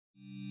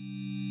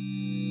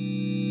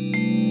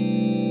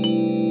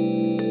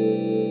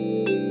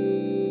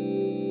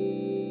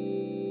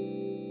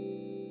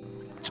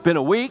been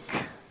a week,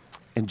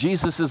 and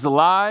Jesus is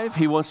alive.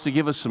 He wants to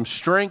give us some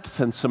strength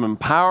and some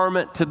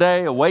empowerment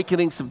today,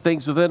 awakening some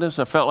things within us.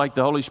 I felt like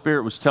the Holy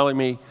Spirit was telling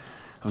me,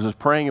 I was just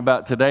praying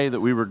about today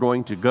that we were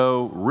going to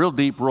go real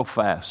deep, real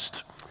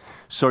fast.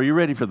 So are you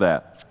ready for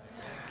that?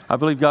 I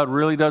believe God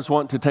really does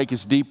want to take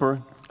us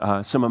deeper.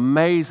 Some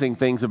amazing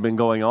things have been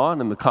going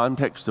on in the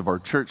context of our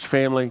church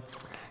family,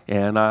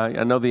 and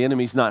I know the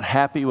enemy's not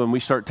happy when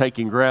we start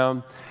taking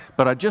ground,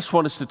 but I just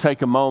want us to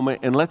take a moment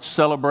and let's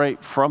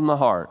celebrate from the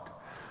heart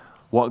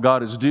what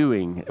God is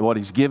doing and what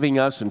He's giving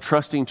us and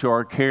trusting to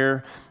our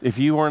care. If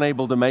you weren't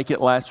able to make it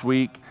last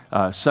week,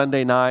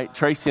 Sunday night,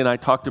 Tracy and I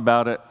talked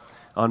about it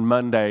on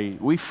Monday.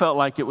 We felt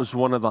like it was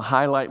one of the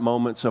highlight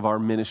moments of our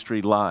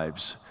ministry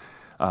lives.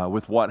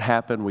 With what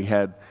happened, we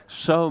had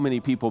so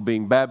many people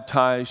being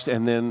baptized,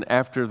 and then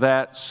after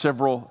that,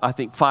 I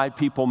think 5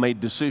 people made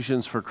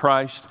decisions for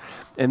Christ,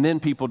 and then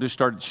people just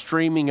started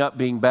streaming up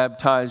being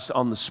baptized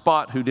on the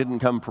spot who didn't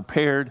come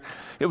prepared.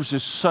 It was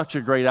just such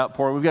a great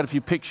outpouring. We've got a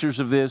few pictures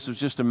of this. It was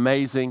just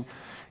amazing,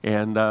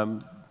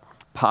 and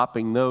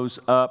popping those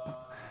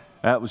up.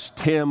 That was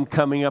Tim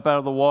coming up out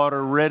of the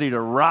water, ready to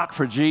rock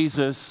for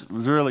Jesus. It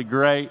was really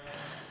great.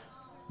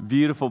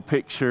 Beautiful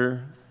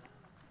picture.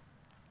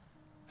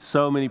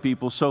 So many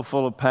people, so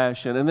full of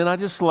passion. And then I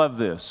just love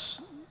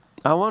this.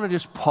 I want to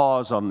just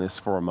pause on this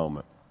for a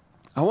moment.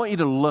 I want you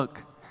to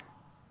look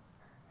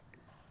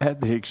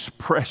at the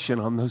expression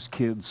on those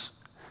kids'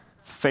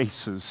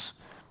 faces.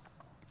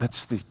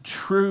 That's the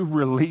true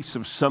release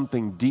of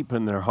something deep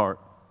in their heart.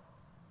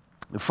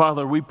 And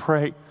Father, we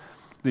pray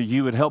that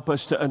you would help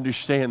us to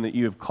understand that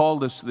you have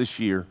called us this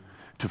year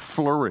to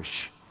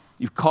flourish.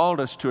 You've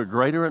called us to a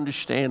greater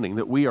understanding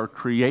that we are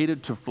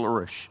created to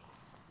flourish.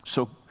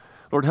 So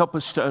Lord, help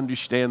us to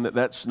understand that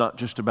that's not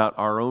just about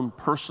our own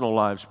personal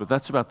lives, but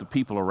that's about the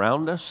people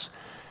around us.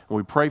 And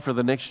we pray for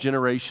the next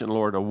generation,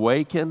 Lord,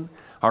 awaken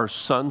our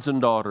sons and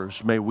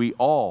daughters. May we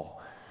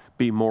all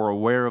be more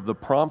aware of the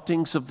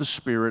promptings of the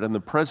Spirit and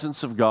the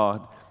presence of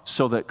God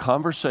so that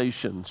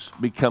conversations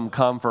become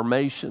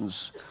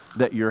confirmations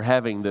that you're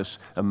having this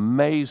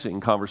amazing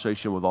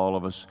conversation with all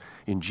of us.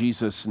 In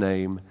Jesus'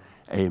 name,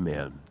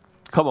 amen.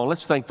 Come on,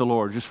 let's thank the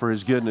Lord just for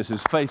His goodness,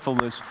 His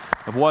faithfulness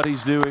of what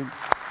He's doing.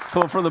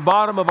 Come on, from the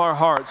bottom of our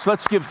hearts,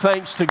 let's give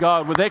thanks to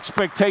God with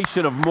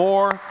expectation of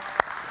more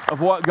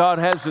of what God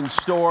has in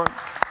store.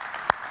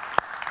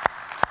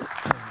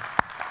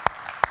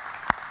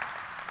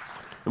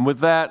 And with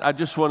that, I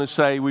just want to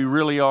say we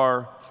really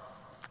are,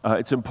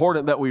 it's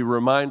important that we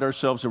remind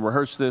ourselves and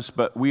rehearse this,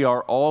 but we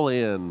are all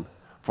in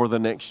for the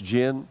next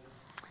gen.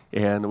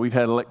 And we've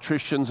had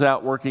electricians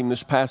out working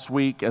this past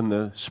week and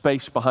the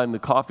space behind the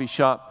coffee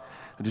shop.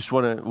 I just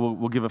want to,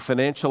 we'll give a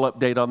financial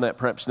update on that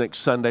perhaps next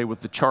Sunday with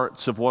the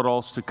charts of what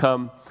all's to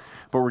come.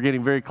 But we're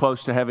getting very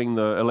close to having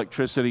the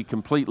electricity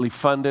completely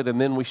funded.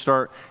 And then we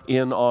start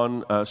in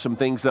on some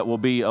things that will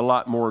be a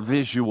lot more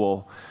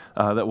visual,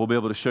 that we'll be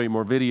able to show you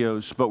more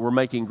videos. But we're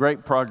making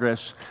great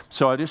progress.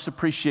 So I just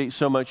appreciate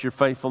so much your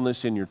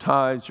faithfulness in your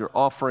tithes, your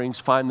offerings.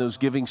 Find those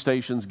giving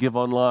stations, give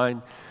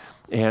online.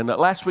 And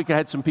last week I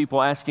had some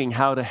people asking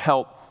how to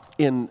help.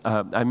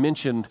 I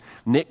mentioned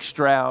Nick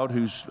Stroud,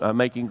 who's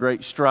making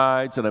great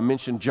strides, and I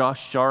mentioned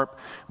Josh Sharp.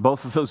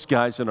 Both of those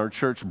guys in our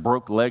church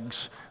broke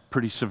legs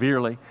pretty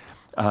severely.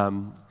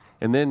 And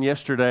then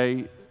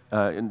yesterday,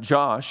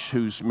 Josh,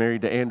 who's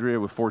married to Andrea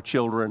with 4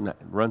 children,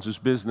 runs his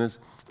business,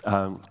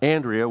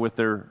 Andrea with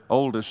their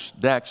oldest,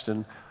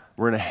 Daxton,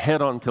 were in a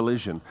head-on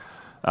collision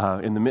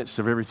in the midst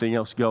of everything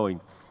else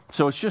going.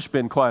 So it's just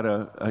been quite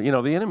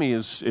the enemy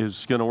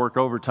is going to work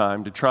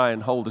overtime to try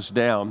and hold us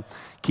down,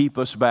 keep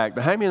us back.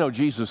 But how many know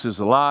Jesus is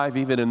alive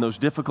even in those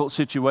difficult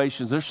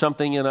situations? There's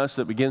something in us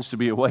that begins to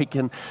be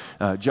awakened.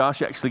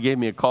 Josh actually gave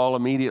me a call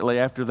immediately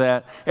after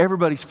that.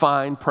 Everybody's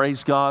fine,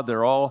 praise God.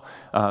 They're all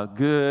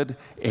good.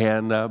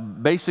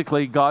 And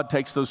basically, God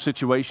takes those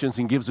situations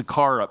and gives a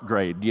car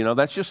upgrade. You know,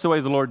 that's just the way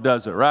the Lord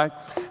does it, right?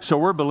 So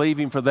we're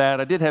believing for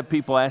that. I did have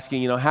people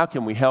asking, how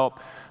can we help?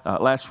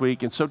 Last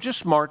week. And so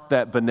just mark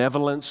that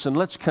benevolence and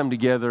let's come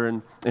together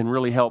and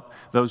really help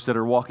those that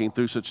are walking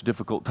through such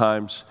difficult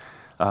times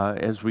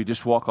as we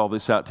just walk all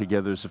this out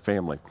together as a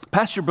family.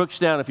 Pass your books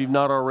down if you've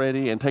not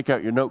already and take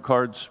out your note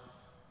cards.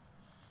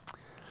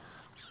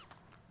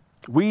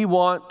 We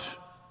want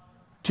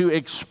to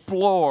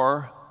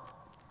explore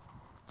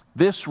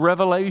this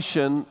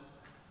revelation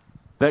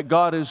that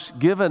God has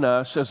given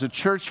us as a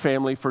church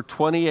family for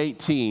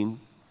 2018.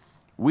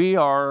 We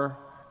are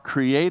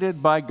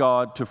created by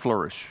God to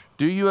flourish.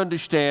 Do you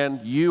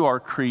understand you are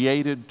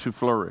created to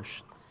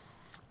flourish?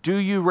 Do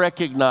you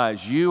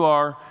recognize you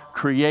are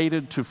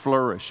created to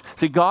flourish.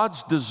 See,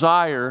 God's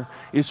desire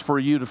is for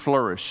you to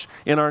flourish.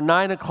 In our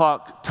 9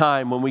 o'clock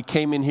time when we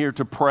came in here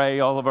to pray,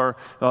 all of our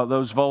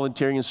those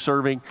volunteering and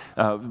serving,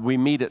 we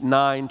meet at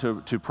 9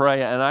 to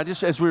pray. And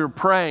as we were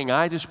praying,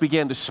 I just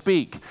began to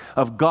speak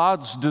of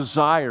God's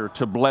desire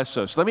to bless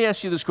us. Let me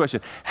ask you this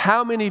question.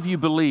 How many of you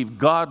believe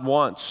God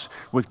wants,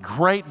 with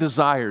great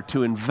desire,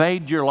 to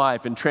invade your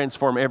life and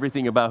transform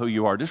everything about who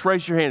you are? Just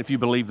raise your hand if you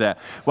believe that.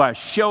 By a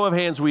show of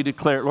hands, we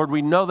declare it. Lord,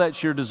 we know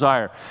that's your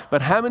desire.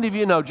 But how many of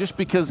you know just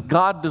because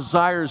God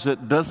desires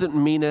it doesn't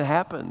mean it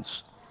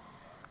happens?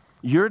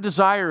 Your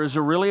desire is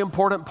a really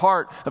important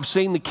part of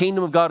seeing the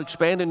kingdom of God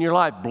expand in your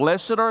life.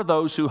 Blessed are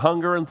those who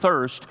hunger and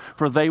thirst,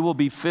 for they will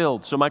be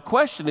filled. So my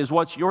question is,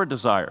 what's your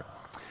desire?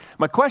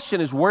 My question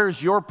is,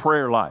 where's your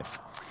prayer life?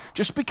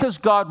 Just because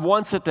God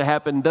wants it to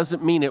happen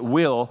doesn't mean it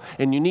will,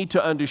 and you need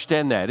to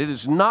understand that. It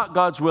is not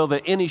God's will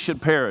that any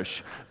should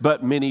perish,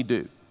 but many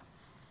do.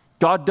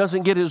 God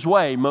doesn't get his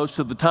way most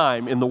of the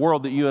time in the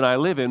world that you and I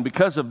live in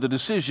because of the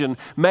decision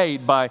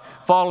made by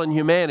fallen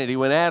humanity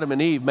when Adam and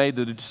Eve made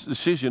the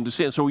decision to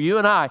sin. So you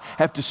and I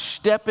have to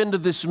step into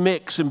this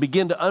mix and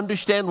begin to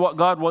understand what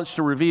God wants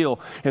to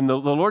reveal. And the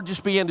Lord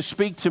just began to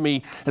speak to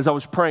me as I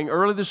was praying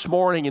early this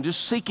morning and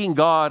just seeking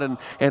God.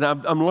 And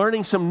I'm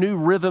learning some new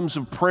rhythms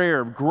of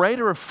prayer,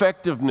 greater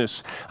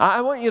effectiveness.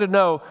 I want you to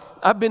know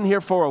I've been here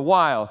for a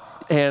while,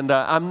 and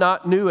I'm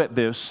not new at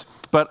this.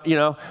 But, you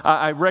know,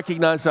 I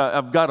recognize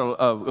I've got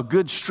a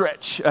good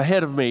stretch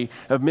ahead of me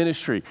of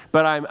ministry.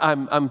 But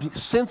I'm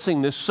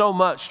sensing this so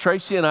much.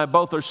 Tracy and I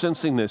both are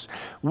sensing this.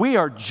 We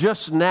are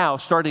just now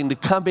starting to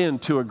come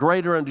into a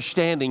greater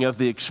understanding of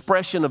the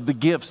expression of the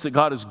gifts that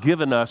God has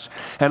given us.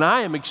 And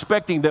I am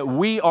expecting that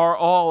we are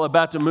all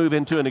about to move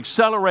into an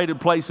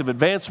accelerated place of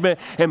advancement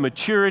and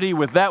maturity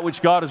with that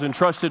which God has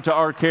entrusted to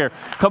our care.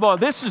 Come on,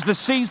 this is the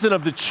season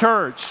of the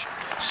church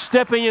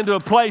stepping into a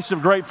place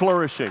of great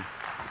flourishing.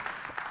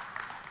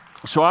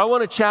 So I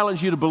want to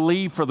challenge you to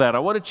believe for that. I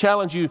want to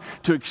challenge you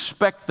to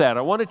expect that.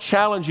 I want to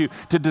challenge you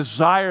to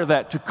desire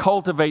that, to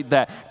cultivate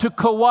that, to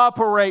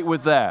cooperate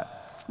with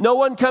that. No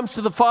one comes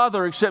to the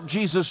Father except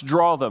Jesus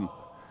draw them.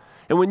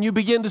 And when you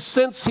begin to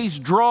sense he's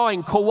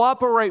drawing,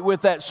 cooperate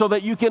with that so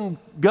that you can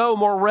go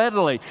more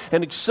readily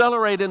and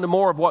accelerate into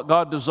more of what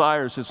God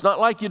desires. It's not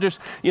like you're just,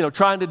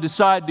 trying to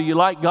decide, do you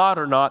like God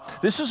or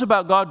not? This is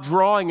about God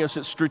drawing us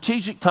at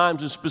strategic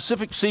times and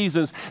specific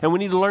seasons, and we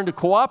need to learn to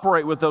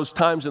cooperate with those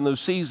times and those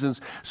seasons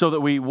so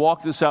that we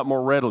walk this out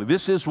more readily.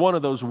 This is one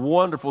of those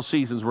wonderful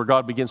seasons where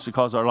God begins to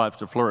cause our lives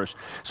to flourish.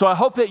 So I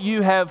hope that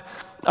you have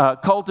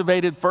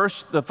cultivated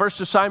the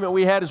first assignment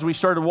we had as we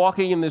started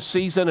walking in this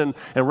season and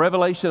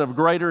revelation of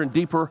greater and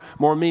deeper,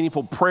 more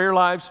meaningful prayer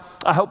lives.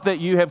 I hope that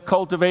you have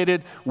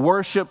cultivated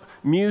worship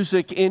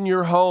music in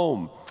your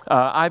home.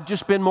 I've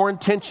just been more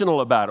intentional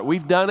about it.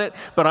 We've done it,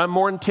 but I'm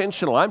more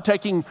intentional. I'm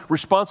taking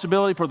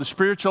responsibility for the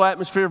spiritual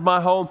atmosphere of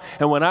my home,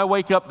 and when I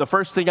wake up, the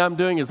first thing I'm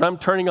doing is I'm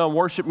turning on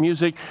worship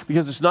music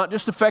because it's not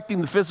just affecting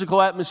the physical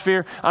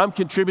atmosphere, I'm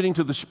contributing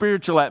to the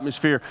spiritual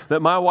atmosphere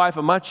that my wife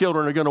and my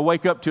children are going to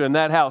wake up to in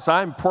that house.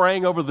 I'm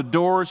praying over the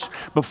doors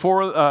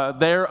before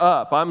they're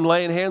up. I'm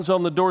laying hands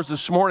on the doors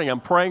this morning.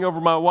 I'm praying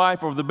over my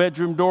wife, over the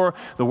bedroom door.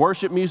 The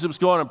worship music's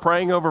going. I'm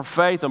praying over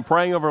Faith. I'm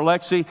praying over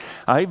Lexi.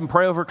 I even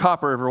pray over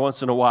Copper every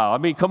once in a while. I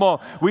mean, come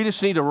on. We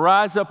just need to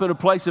rise up in a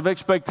place of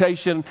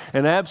expectation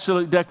and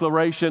absolute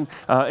declaration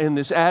in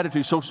this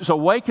attitude. So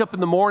wake up in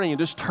the morning and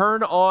just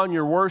turn on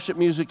your worship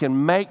music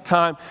and make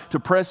time to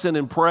press in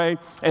and pray.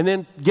 And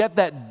then get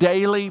that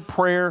daily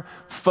prayer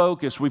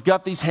focus. We've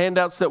got these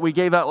handouts that we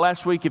gave out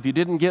last week. If you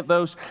didn't get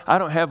those, I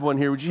don't have one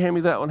here. Would you hand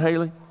me that one,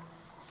 Haley?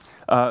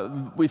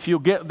 If you'll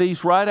get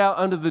these right out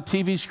under the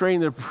TV screen,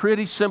 they're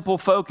pretty simple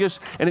focus,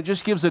 and it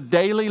just gives a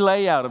daily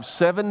layout of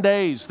 7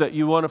 days that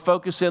you want to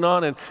focus in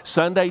on. And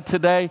Sunday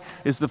today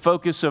is the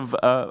focus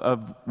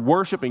of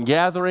worship and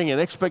gathering and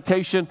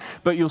expectation.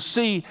 But you'll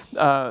see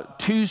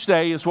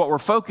Tuesday is what we're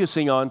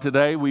focusing on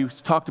today. We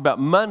talked about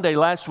Monday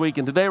last week,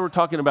 and today we're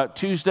talking about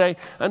Tuesday.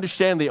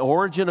 Understand the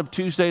origin of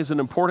Tuesday is an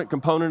important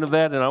component of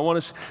that, and I want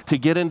us to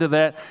get into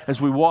that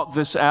as we walk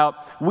this out.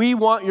 We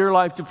want your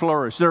life to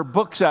flourish. There are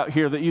books out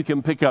here that you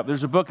can pick up.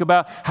 There's a book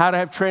about how to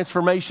have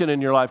transformation in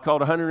your life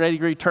called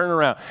 180-Degree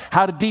Turnaround.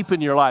 How to deepen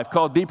your life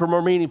called Deeper,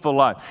 More Meaningful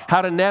Life.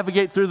 How to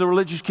navigate through the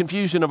religious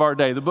confusion of our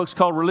day. The book's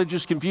called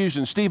Religious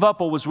Confusion. Steve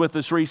Uppel was with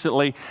us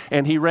recently,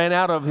 and he ran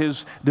out of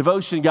his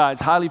devotion guides,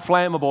 highly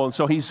flammable, and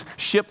so he's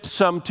shipped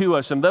some to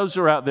us. And those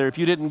are out there if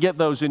you didn't get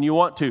those and you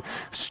want to.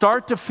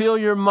 Start to fill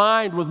your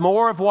mind with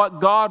more of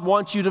what God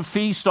wants you to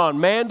feast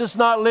on. Man does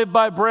not live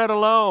by bread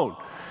alone.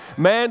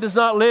 Man does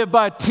not live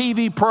by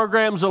TV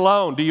programs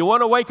alone. Do you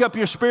want to wake up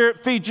your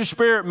spirit? Feed your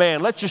spirit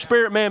man. Let your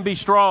spirit man be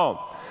strong.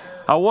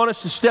 I want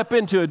us to step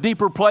into a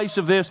deeper place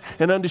of this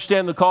and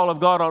understand the call of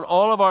God on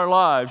all of our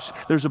lives.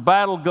 There's a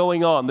battle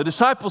going on. The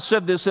disciples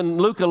said this in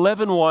Luke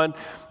 11:1.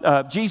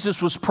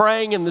 Jesus was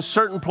praying in this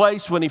certain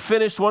place. When he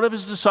finished, one of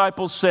his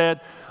disciples said,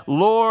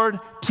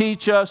 "Lord,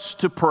 teach us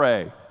to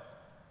pray."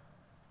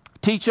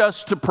 Teach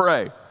us to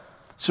pray.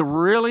 It's a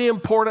really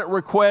important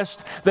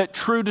request that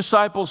true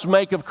disciples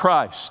make of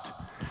Christ.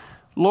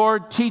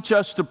 Lord, teach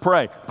us to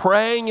pray.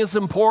 Praying is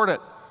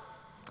important.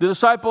 The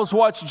disciples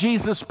watched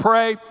Jesus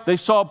pray. They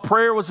saw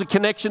prayer was a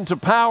connection to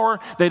power.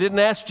 They didn't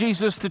ask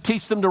Jesus to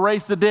teach them to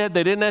raise the dead.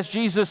 They didn't ask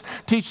Jesus to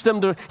teach them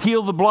to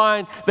heal the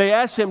blind. They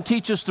asked him,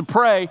 teach us to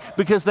pray,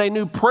 because they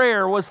knew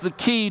prayer was the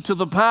key to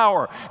the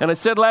power. And I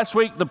said last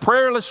week, the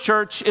prayerless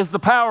church is the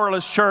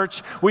powerless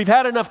church. We've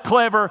had enough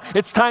clever.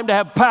 It's time to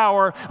have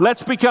power.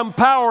 Let's become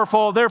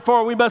powerful.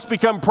 Therefore, we must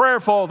become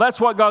prayerful.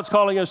 That's what God's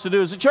calling us to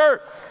do as a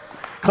church.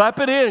 Clap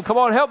it in. Come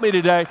on, help me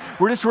today.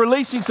 We're just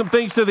releasing some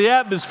things to the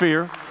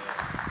atmosphere.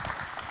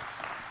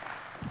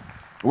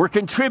 We're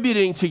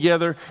contributing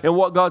together in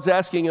what God's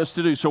asking us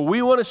to do. So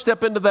we want to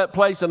step into that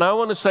place, and I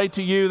want to say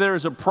to you, there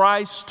is a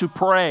price to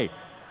pray.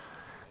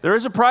 There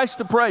is a price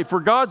to pray. For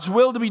God's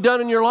will to be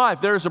done in your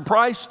life, there is a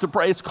price to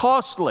pray. It's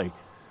costly,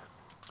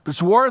 but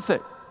it's worth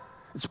it.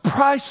 It's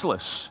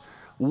priceless.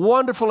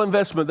 Wonderful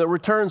investment that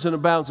returns and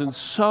abounds in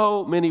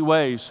so many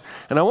ways.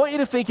 And I want you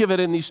to think of it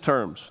in these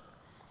terms.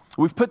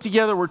 We've put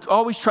together, we're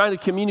always trying to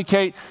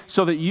communicate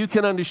so that you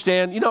can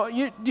understand. You know,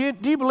 do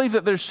you believe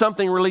that there's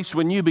something released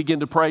when you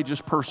begin to pray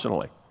just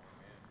personally?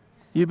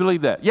 You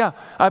believe that? Yeah,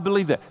 I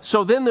believe that.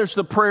 So then there's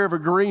the prayer of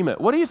agreement.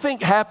 What do you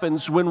think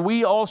happens when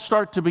we all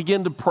start to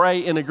begin to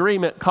pray in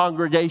agreement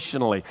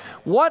congregationally?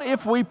 What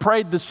if we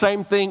prayed the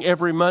same thing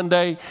every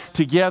Monday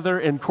together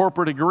in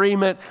corporate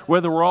agreement,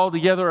 whether we're all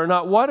together or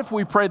not? What if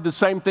we prayed the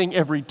same thing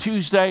every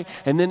Tuesday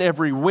and then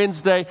every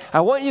Wednesday?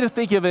 I want you to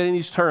think of it in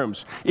these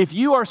terms. If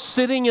you are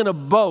sitting in a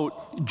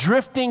boat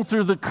drifting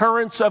through the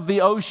currents of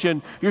the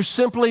ocean, you're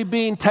simply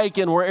being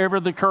taken wherever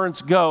the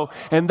currents go,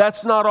 and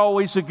that's not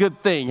always a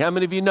good thing. How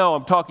many of you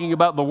know I'm talking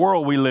about the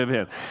world we live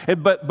in?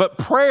 But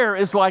prayer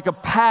is like a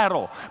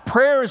paddle.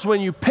 Prayer is when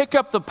you pick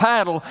up the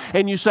paddle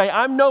and you say,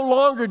 I'm no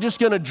longer just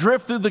going to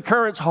drift through the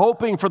currents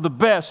hoping for the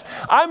best.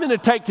 I'm going to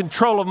take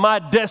control of my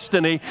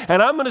destiny, and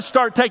I'm going to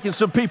start taking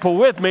some people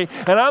with me,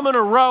 and I'm going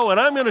to row, and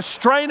I'm going to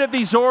strain at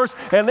these oars,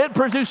 and it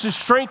produces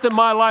strength in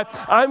my life.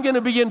 I'm going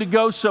to begin to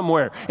go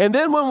somewhere. And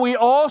then when we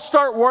all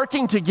start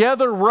working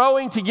together,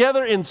 rowing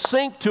together in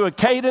sync to a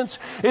cadence,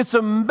 it's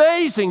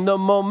amazing the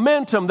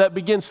momentum that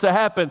begins to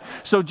happen.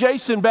 So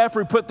Jason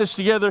Baffrey put this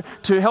together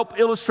to help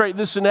illustrate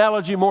this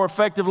analogy more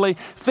effectively.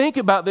 Think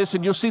about this,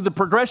 and you'll see the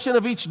progression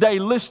of each day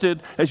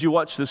listed as you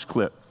watch this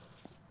clip.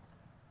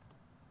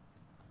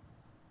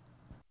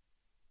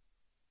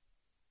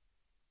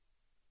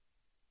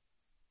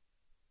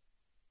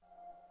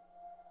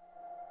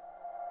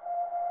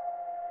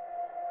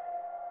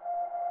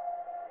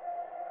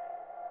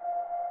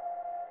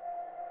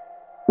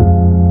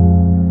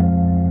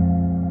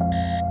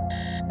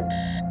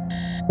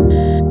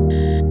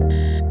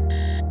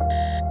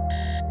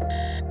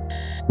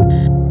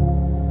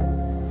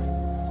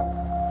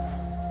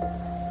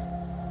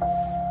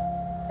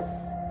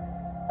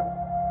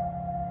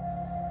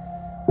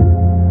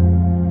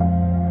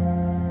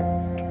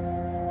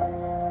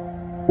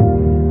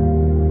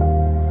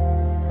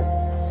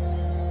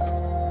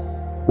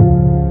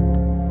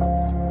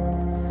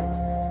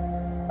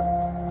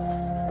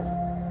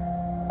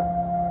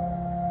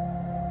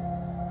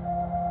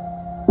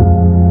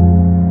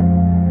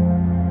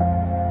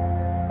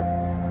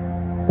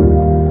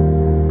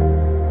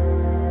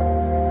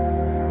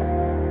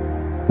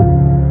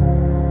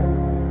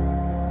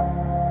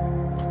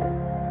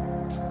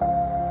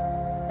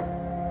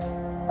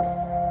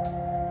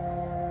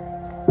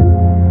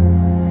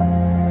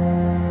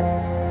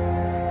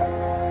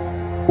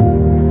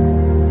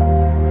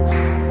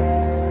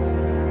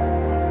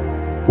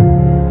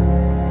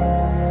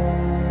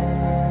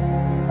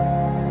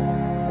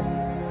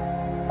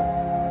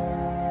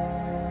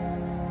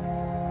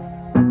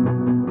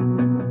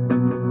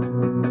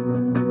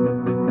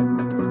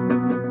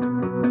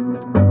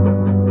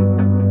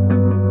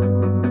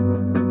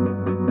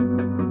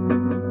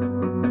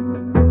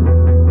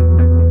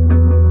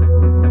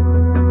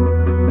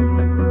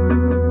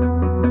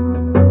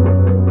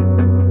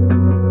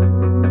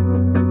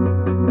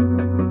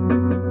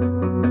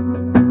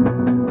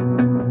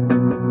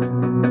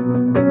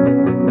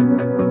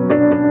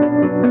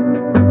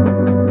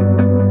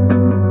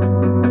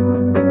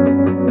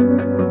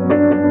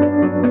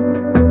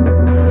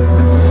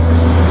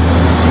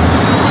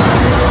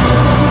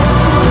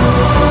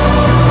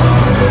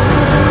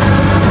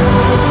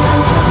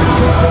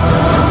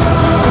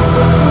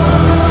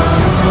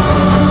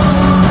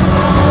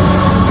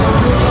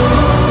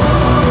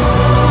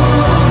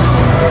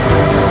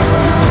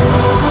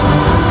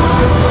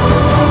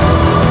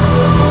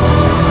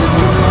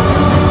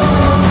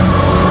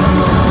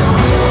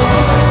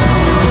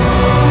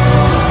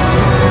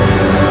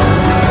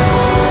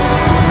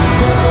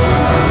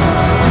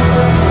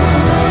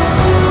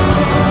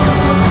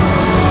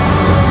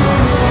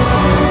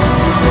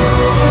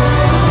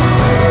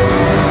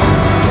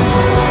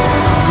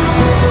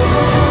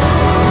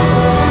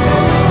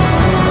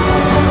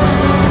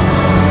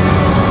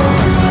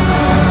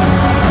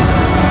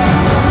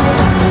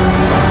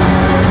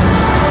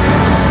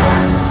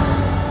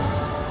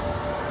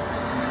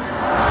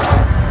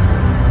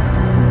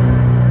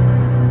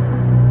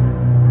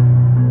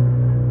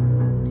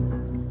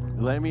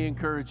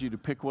 encourage you to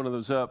pick one of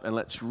those up, and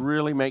let's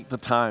really make the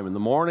time in the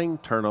morning.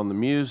 Turn on the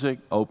music,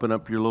 open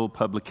up your little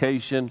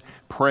publication,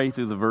 pray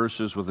through the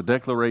verses with a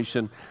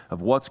declaration of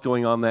what's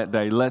going on that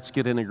day. Let's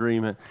get in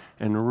agreement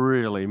and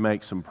really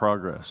make some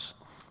progress.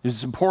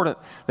 It's important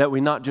that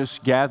we not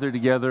just gather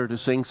together to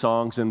sing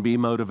songs and be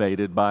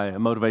motivated by a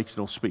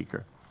motivational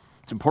speaker.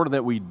 It's important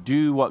that we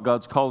do what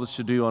God's called us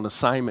to do on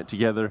assignment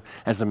together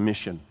as a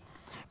mission.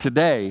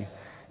 Today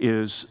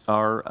is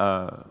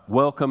our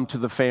Welcome to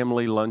the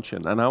Family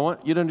Luncheon. And I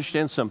want you to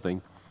understand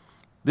something.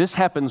 This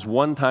happens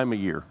one time a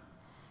year.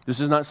 This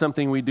is not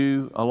something we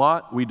do a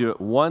lot. We do it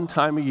one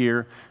time a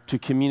year to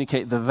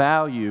communicate the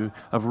value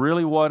of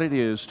really what it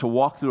is to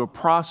walk through a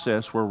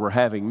process where we're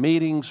having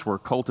meetings, we're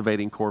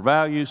cultivating core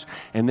values,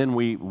 and then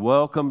we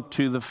welcome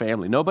to the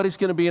family. Nobody's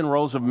going to be in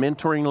roles of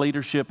mentoring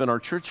leadership in our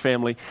church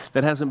family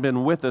that hasn't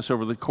been with us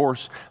over the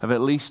course of at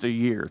least a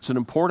year. It's an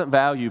important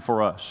value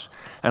for us.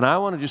 And I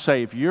want to just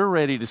say, if you're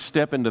ready to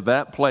step into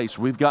that place,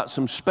 we've got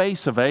some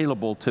space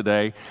available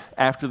today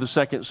after the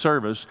second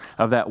service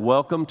of that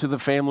Welcome to the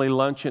Family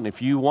Luncheon.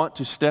 If you want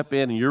to step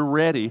in and you're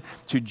ready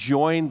to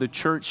join the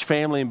church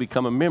family and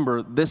become a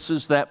member, this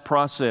is that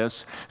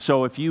process.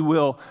 So if you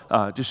will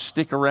just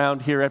stick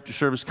around here after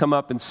service, come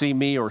up and see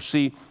me or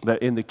see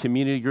in the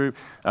community group,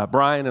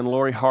 Brian and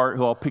Lori Hart,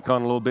 who I'll pick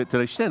on a little bit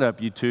today. Stand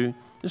up, you two.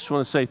 Just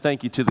want to say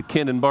thank you to the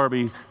Ken and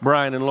Barbie,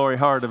 Brian and Lori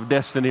Hart of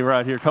Destiny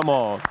right here. Come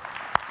on.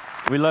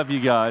 We love you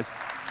guys.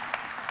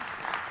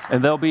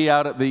 And they'll be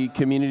out at the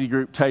community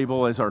group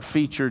table as our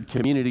featured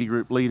community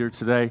group leader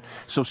today.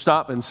 So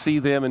stop and see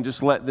them and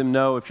just let them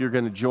know if you're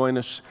going to join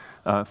us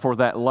for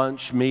that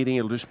lunch meeting.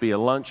 It'll just be a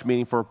lunch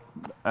meeting for,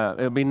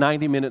 it'll be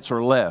 90 minutes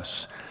or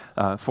less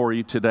for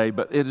you today.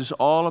 But it is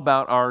all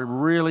about our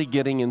really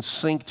getting in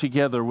sync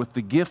together with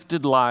the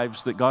gifted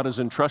lives that God has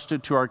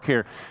entrusted to our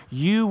care.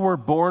 You were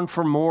born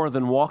for more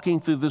than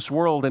walking through this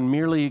world and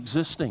merely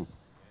existing.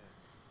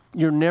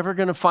 You're never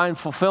going to find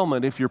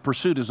fulfillment if your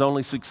pursuit is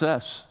only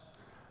success.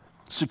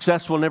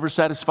 Success will never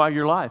satisfy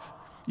your life.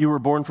 You were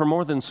born for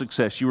more than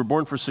success. You were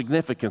born for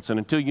significance. And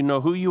until you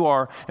know who you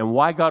are and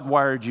why God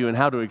wired you and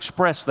how to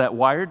express that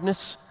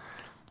wiredness,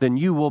 then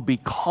you will be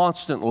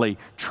constantly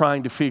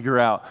trying to figure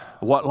out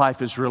what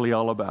life is really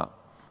all about.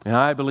 And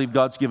I believe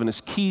God's given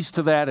us keys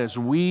to that as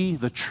we,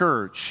 the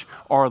church,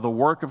 are the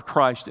work of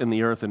Christ in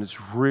the earth, and it's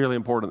really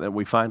important that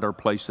we find our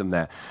place in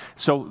that.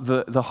 So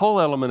the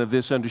whole element of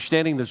this,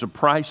 understanding there's a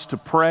price to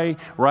pray,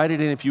 write it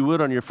in if you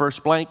would on your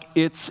first blank.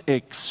 It's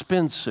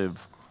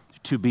expensive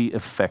to be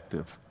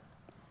effective.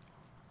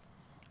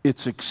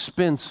 It's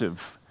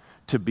expensive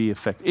to be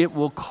effective. It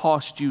will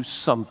cost you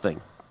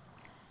something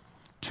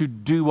to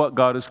do what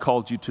God has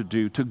called you to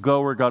do, to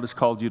go where God has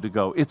called you to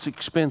go. It's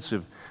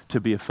expensive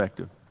to be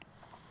effective.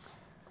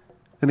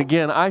 And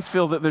again, I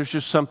feel that there's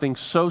just something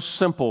so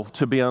simple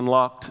to be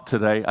unlocked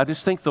today. I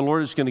just think the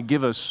Lord is going to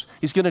give us,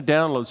 He's going to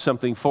download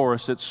something for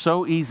us that's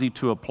so easy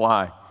to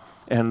apply.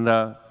 And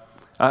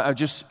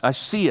I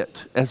see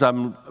it as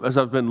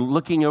I've been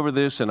looking over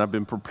this and I've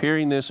been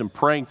preparing this and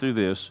praying through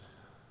this.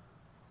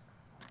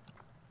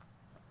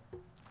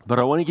 But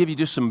I want to give you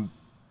just some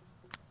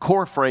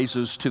core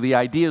phrases to the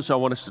ideas I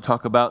want us to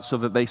talk about so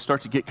that they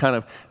start to get kind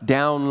of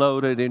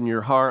downloaded in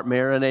your heart,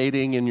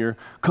 marinating in your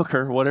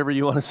cooker, whatever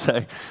you want to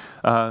say.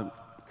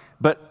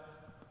 But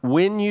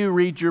when you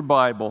read your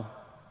Bible,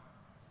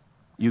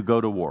 you go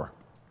to war.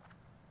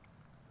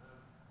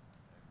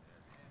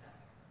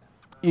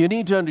 You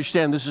need to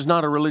understand this is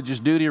not a religious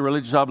duty, a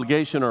religious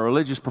obligation, or a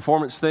religious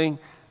performance thing.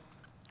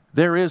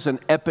 There is an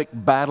epic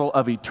battle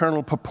of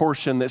eternal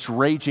proportion that's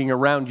raging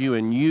around you,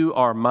 and you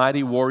are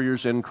mighty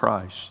warriors in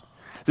Christ.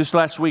 This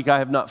last week, I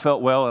have not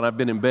felt well, and I've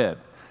been in bed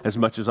as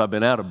much as I've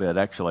been out of bed,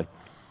 actually.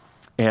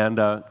 And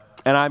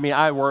I mean,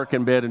 I work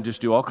in bed and just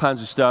do all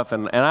kinds of stuff,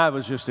 and I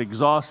was just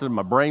exhausted.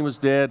 My brain was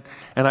dead,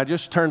 and I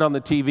just turned on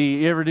the TV.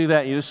 You ever do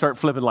that? You just start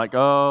flipping like,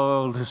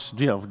 oh, this,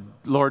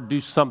 Lord, do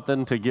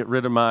something to get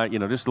rid of my,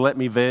 just let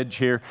me veg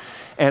here.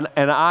 And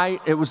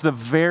it was the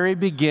very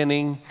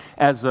beginning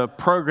as the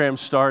program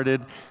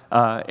started,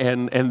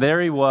 and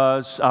there he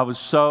was. I was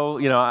so,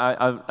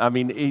 I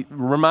mean, it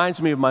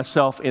reminds me of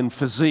myself in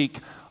physique,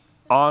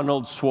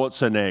 Arnold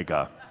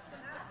Schwarzenegger.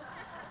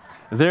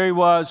 There he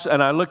was,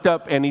 and I looked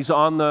up, and he's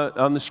on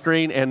the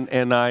screen,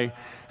 and I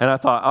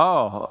thought,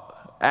 oh,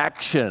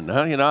 action,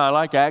 huh? I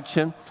like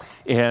action,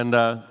 and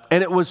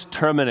it was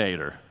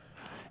Terminator.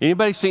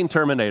 Anybody seen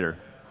Terminator?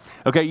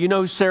 Okay, you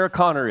know who Sarah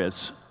Connor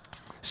is?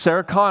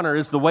 Sarah Connor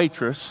is the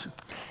waitress,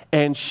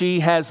 and she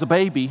has a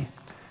baby.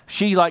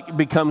 She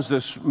becomes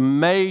this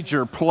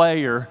major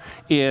player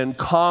in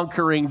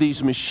conquering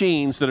these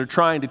machines that are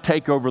trying to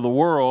take over the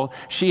world.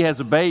 She has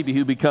a baby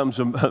who becomes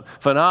a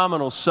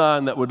phenomenal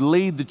son that would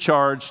lead the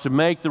charge to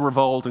make the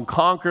revolt and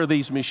conquer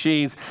these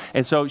machines.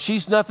 And so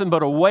she's nothing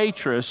but a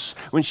waitress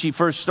when she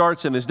first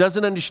starts in this,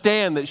 doesn't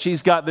understand that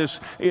she's got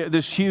this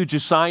huge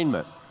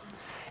assignment.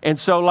 And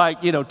so,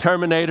 like,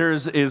 Terminator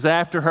is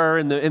after her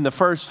in the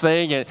first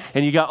thing,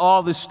 and you got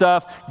all this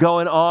stuff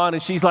going on,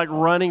 and she's like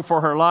running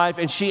for her life,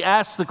 and she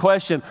asks the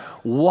question,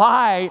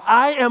 why?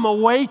 I am a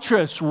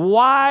waitress.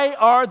 Why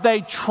are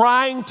they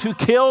trying to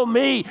kill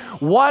me?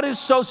 What is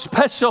so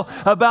special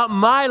about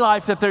my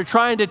life that they're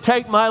trying to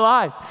take my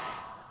life?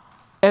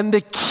 And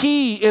the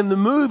key in the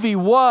movie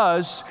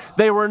was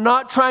they were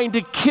not trying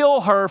to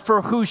kill her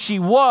for who she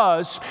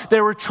was.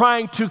 They were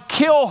trying to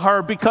kill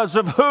her because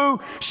of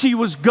who she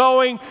was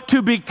going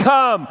to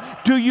become.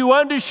 Do you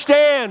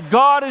understand?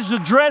 God is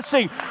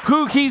addressing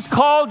who He's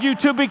called you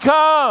to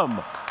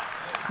become.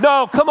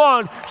 No, come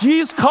on.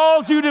 He's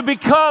called you to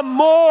become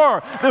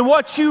more than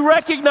what you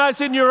recognize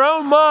in your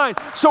own mind.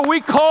 So we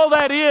call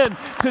that in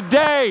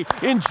today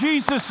in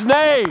Jesus'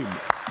 name.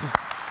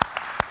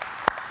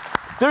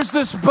 There's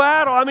this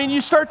battle. I mean, you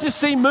start to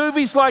see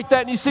movies like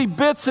that, and you see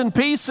bits and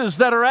pieces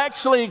that are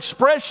actually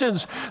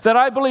expressions that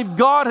I believe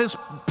God has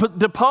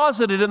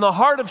deposited in the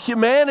heart of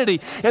humanity,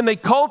 and they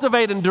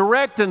cultivate and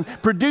direct and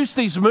produce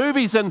these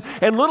movies, and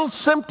little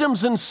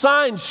symptoms and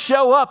signs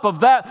show up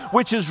of that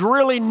which is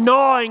really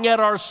gnawing at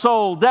our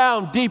soul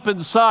down deep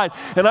inside.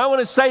 And I want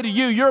to say to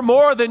you, you're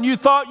more than you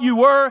thought you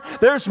were.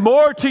 There's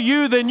more to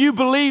you than you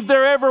believed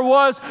there ever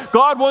was.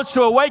 God wants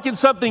to awaken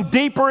something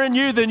deeper in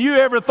you than you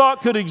ever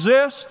thought could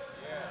exist.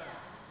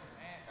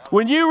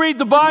 When you read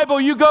the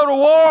Bible, you go to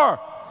war.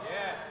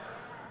 Yes.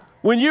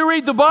 When you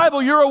read the Bible,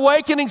 you're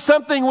awakening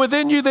something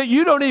within you that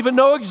you don't even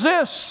know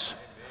exists.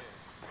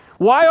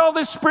 Why all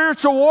this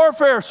spiritual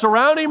warfare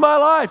surrounding my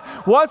life?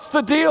 What's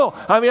the deal?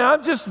 I mean,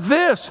 I'm just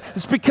this.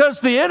 It's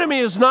because the enemy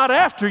is not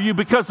after you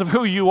because of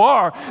who you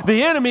are.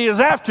 The enemy is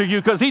after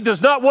you because he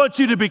does not want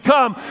you to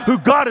become who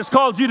God has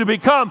called you to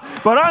become.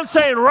 But I'm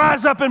saying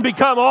rise up and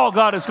become all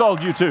God has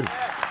called you to.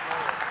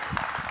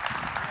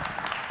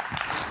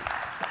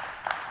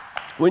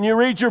 When you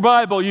read your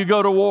Bible, you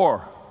go to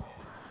war.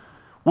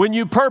 When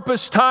you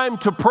purpose time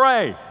to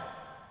pray,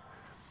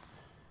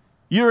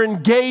 you're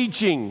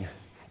engaging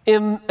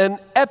in an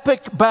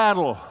epic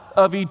battle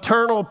of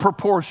eternal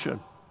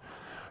proportion.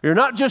 You're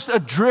not just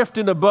adrift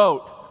in a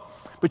boat,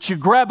 but you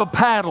grab a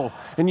paddle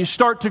and you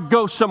start to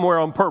go somewhere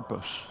on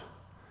purpose.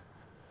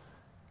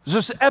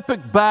 There's this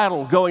epic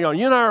battle going on.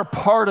 You and I are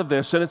part of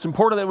this, and it's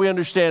important that we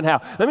understand how.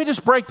 Let me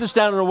just break this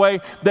down in a way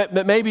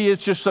that maybe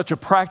it's just such a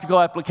practical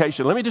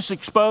application. Let me just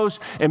expose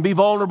and be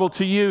vulnerable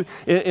to you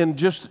in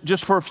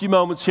just for a few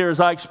moments here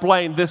as I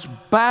explain this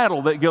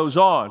battle that goes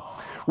on.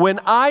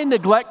 When I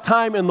neglect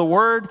time in the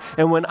Word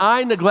and when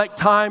I neglect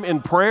time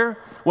in prayer,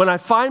 when I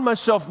find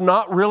myself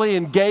not really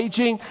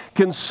engaging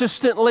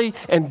consistently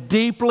and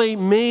deeply,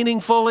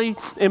 meaningfully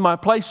in my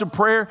place of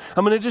prayer,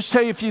 I'm going to just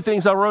tell you a few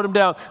things. I wrote them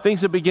down,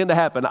 things that begin to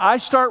happen. I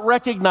start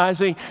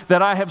recognizing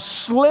that I have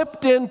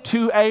slipped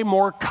into a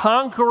more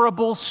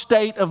conquerable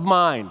state of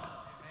mind.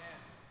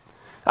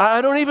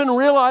 I don't even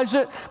realize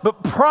it,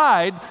 but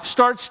pride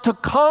starts to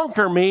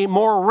conquer me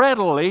more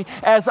readily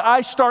as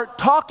I start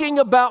talking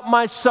about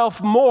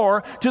myself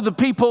more to the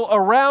people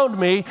around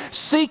me,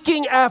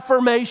 seeking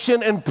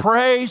affirmation and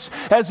praise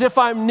as if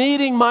I'm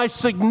needing my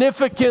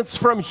significance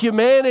from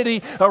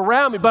humanity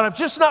around me. But I've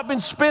just not been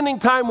spending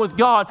time with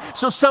God,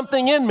 so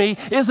something in me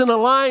isn't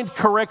aligned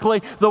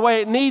correctly the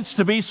way it needs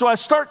to be. So I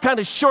start kind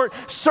of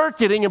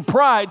short-circuiting, and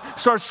pride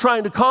starts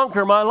trying to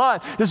conquer my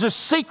life. There's a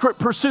secret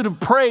pursuit of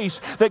praise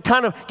that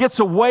kind of gets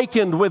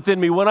awakened within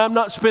me when I'm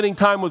not spending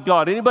time with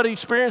God. Anybody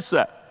experience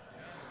that?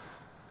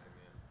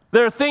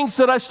 There are things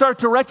that I start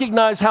to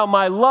recognize how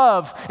my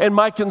love and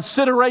my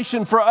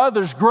consideration for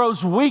others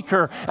grows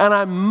weaker, and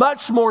I'm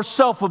much more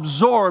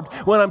self-absorbed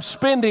when I'm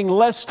spending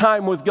less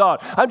time with God.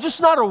 I'm just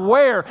not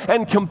aware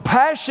and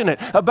compassionate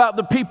about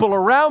the people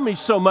around me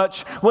so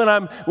much when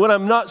I'm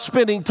not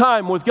spending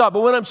time with God.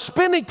 But when I'm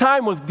spending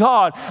time with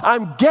God,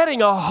 I'm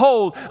getting a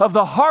hold of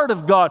the heart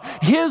of God.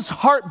 His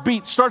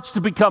heartbeat starts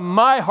to become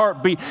my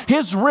heartbeat.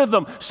 His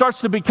rhythm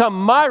starts to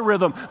become my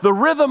rhythm. The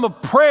rhythm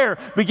of prayer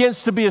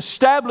begins to be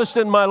established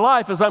in my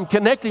life as I'm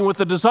connecting with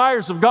the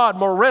desires of God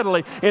more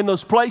readily in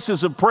those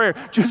places of prayer.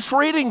 Just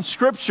reading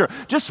Scripture,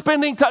 just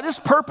spending time,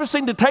 just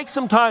purposing to take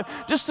some time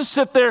just to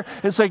sit there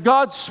and say,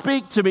 God,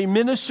 speak to me,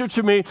 minister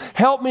to me,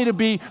 help me to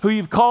be who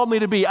you've called me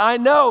to be. I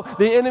know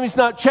the enemy's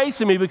not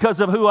chasing me because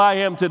of who I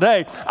am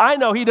today. I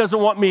know he doesn't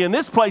want me in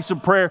this place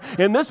of prayer,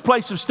 in this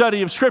place of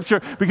study of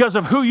Scripture because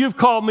of who you've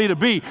called me to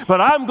be.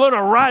 But I'm going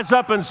to rise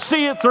up and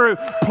see it through,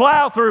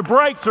 plow through,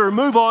 break through,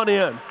 move on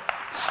in.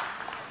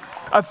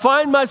 I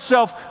find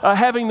myself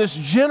having this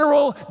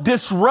general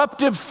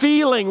disruptive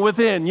feeling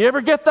within. You ever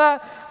get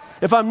that?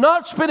 If I'm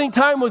not spending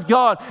time with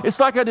God, it's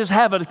like I just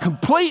have a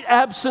complete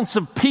absence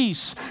of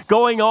peace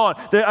going on.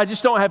 I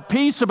just don't have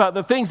peace about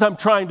the things I'm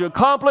trying to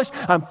accomplish.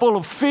 I'm full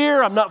of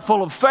fear. I'm not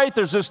full of faith.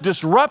 There's this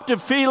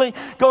disruptive feeling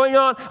going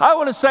on. I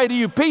want to say to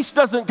you, peace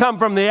doesn't come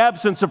from the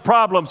absence of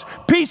problems.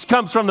 Peace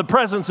comes from the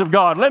presence of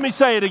God. Let me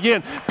say it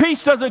again.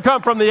 Peace doesn't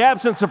come from the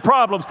absence of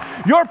problems.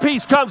 Your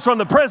peace comes from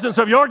the presence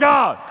of your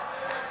God.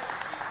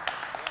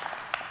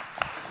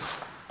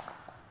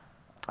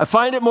 I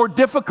find it more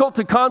difficult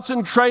to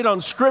concentrate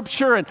on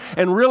Scripture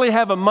and really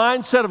have a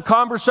mindset of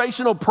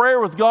conversational prayer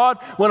with God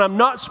when I'm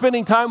not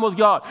spending time with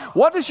God.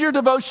 What does your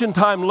devotion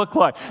time look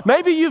like?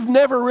 Maybe you've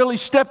never really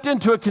stepped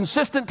into a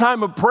consistent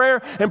time of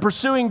prayer and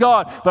pursuing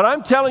God, but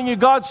I'm telling you,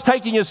 God's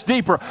taking us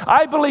deeper.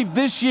 I believe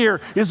this year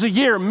is a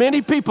year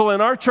many people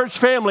in our church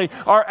family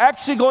are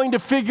actually going to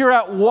figure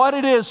out what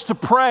it is to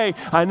pray.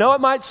 I know it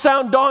might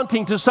sound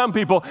daunting to some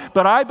people,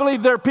 but I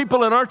believe there are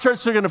people in our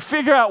church that are going to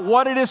figure out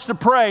what it is to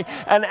pray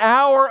an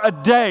hour a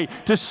day,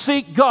 to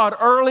seek God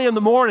early in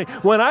the morning.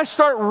 When I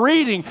start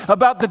reading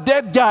about the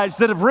dead guys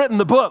that have written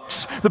the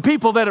books, the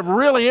people that have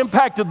really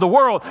impacted the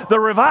world, the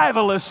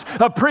revivalists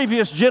of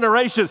previous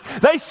generations,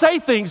 they say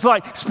things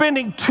like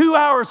spending 2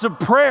 hours of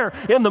prayer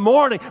in the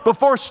morning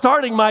before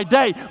starting my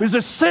day is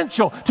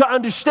essential to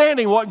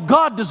understanding what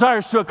God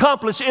desires to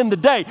accomplish in the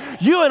day.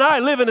 You and I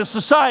live in a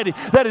society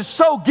that is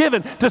so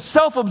given to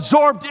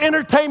self-absorbed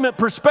entertainment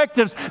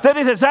perspectives that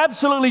it has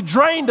absolutely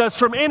drained us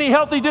from any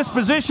healthy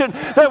disposition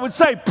that would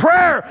say,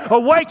 prayer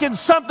awakens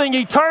something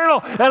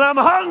eternal, and I'm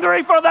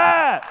hungry for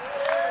that.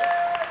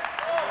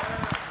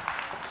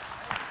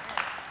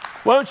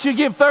 Why don't you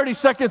give 30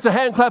 seconds a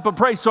hand clap of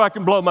praise so I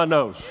can blow my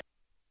nose?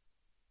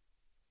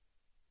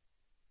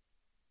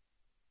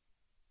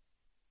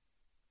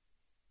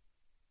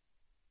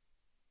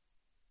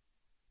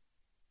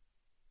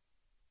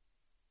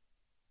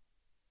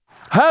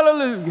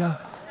 Hallelujah.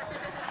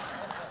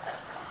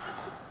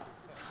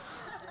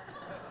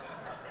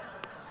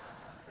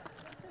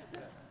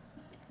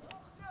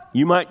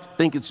 You might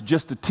think it's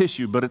just a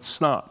tissue, but it's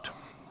not.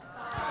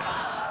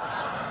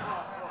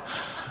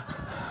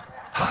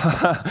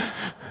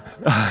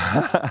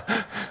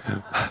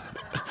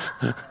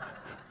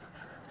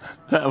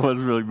 That was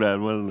really bad,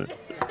 wasn't it?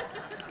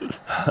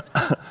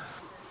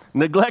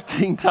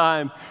 Neglecting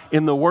time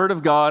in the Word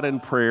of God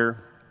and prayer,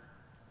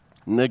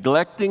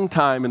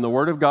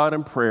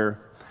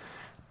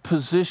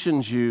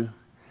 positions you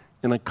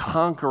in a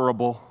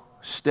conquerable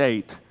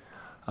state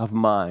of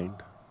mind.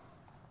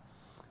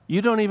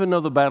 You don't even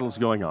know the battle's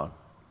going on.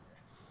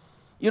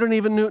 You don't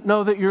even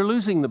know that you're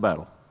losing the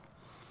battle.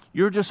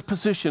 You're just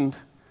positioned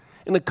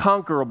in a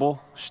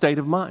conquerable state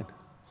of mind.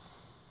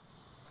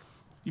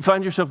 You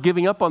find yourself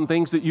giving up on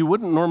things that you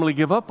wouldn't normally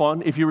give up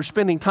on if you were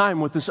spending time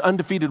with this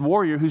undefeated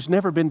warrior who's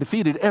never been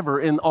defeated ever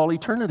in all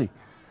eternity,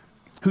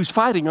 who's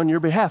fighting on your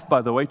behalf,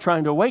 by the way,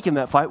 trying to awaken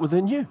that fight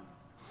within you.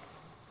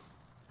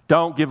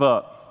 Don't give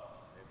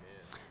up.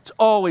 It's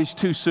always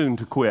too soon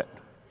to quit.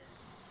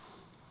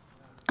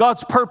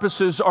 God's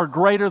purposes are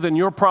greater than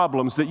your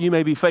problems that you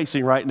may be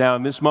facing right now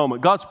in this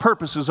moment. God's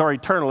purposes are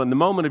eternal, and the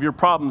moment of your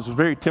problems is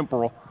very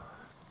temporal.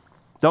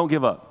 Don't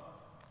give up.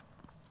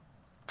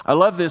 I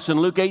love this in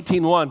Luke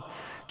 18:1.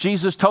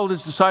 Jesus told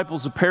his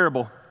disciples a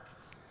parable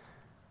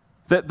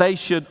that they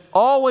should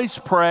always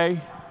pray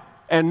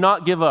and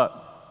not give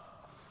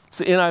up. It's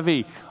the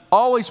NIV.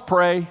 Always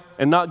pray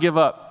and not give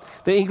up.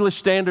 The English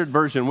Standard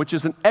Version, which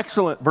is an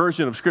excellent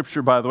version of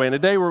Scripture, by the way. In a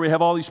day where we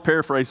have all these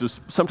paraphrases,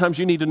 sometimes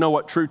you need to know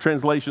what true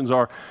translations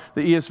are.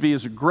 The ESV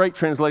is a great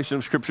translation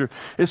of Scripture.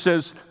 It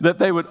says that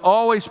they would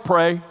always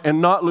pray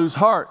and not lose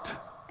heart.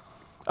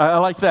 I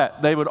like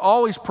that. They would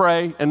always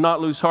pray and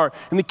not lose heart.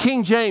 In the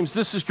King James,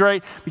 this is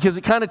great because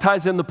it kind of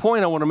ties in the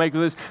point I want to make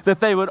with this, that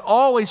they would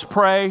always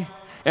pray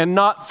and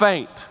not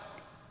faint.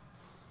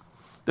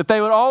 That they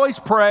would always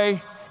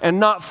pray and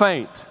not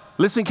faint.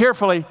 Listen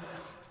carefully.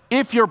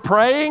 If you're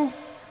praying,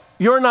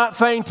 you're not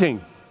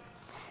fainting.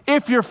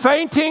 If you're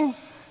fainting,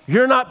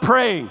 you're not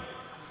praying.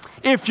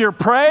 If you're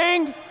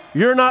praying,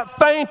 you're not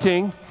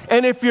fainting.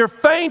 And if you're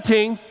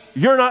fainting,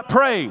 you're not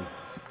praying.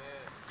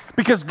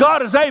 Because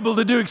God is able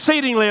to do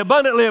exceedingly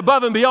abundantly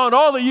above and beyond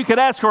all that you could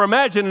ask or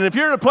imagine. And if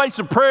you're in a place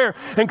of prayer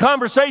and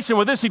conversation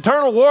with this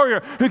eternal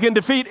warrior who can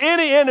defeat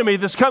any enemy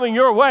that's coming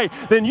your way,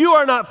 then you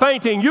are not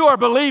fainting, you are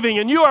believing,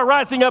 and you are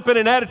rising up in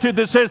an attitude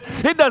that says,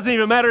 it doesn't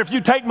even matter if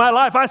you take my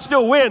life, I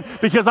still win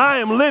because I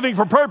am living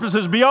for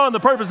purposes beyond the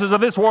purposes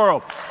of this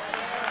world.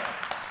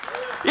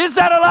 Is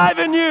that alive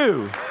in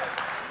you?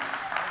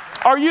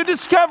 Are you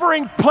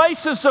discovering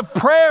places of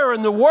prayer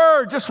in the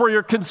Word just where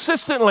you're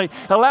consistently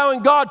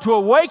allowing God to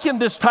awaken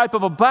this type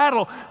of a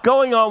battle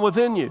going on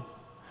within you?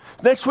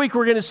 Next week,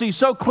 we're going to see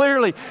so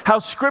clearly how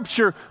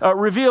Scripture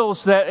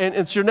reveals that, and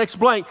it's your next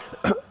blank,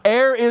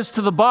 air is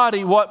to the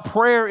body what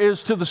prayer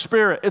is to the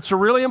spirit. It's a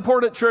really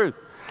important truth.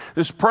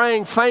 This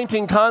praying,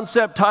 fainting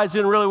concept ties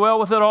in really well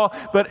with it all,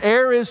 but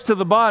air is to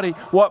the body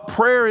what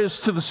prayer is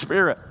to the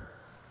spirit.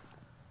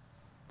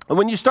 And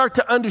when you start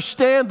to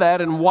understand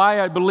that and why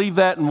I believe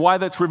that and why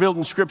that's revealed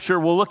in Scripture,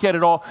 we'll look at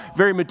it all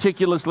very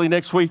meticulously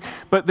next week.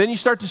 But then you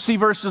start to see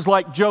verses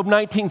like Job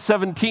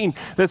 19:17.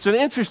 That's an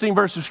interesting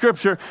verse of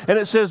Scripture. And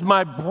it says,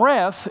 my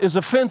breath is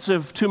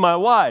offensive to my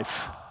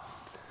wife.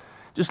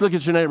 Just look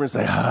at your neighbor and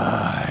say,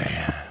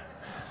 hi.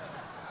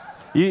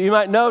 You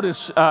might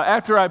notice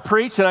after I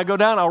preach and I go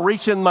down, I'll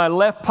reach in my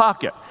left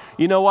pocket.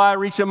 You know why I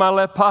reach in my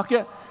left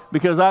pocket?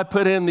 Because I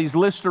put in these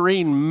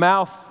Listerine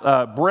mouth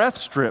breath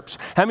strips.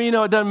 How many of you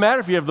know it doesn't matter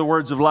if you have the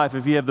words of life,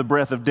 if you have the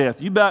breath of death?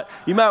 You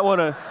might want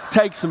to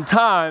take some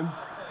time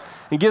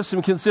and give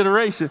some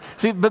consideration.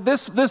 See, but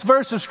this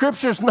verse of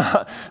Scripture is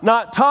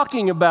not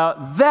talking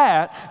about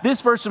that.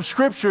 This verse of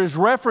Scripture is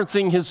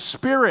referencing His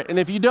Spirit. And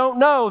if you don't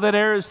know that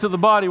air is to the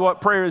body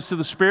what prayer is to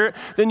the Spirit,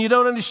 then you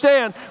don't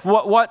understand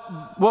what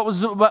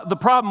was the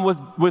problem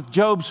with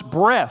Job's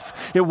breath.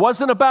 It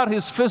wasn't about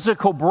his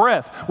physical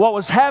breath. What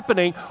was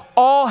happening,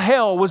 all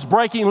hell was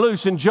breaking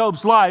loose in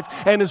Job's life,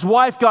 and his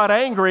wife got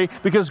angry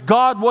because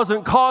God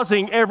wasn't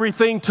causing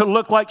everything to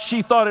look like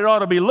she thought it ought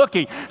to be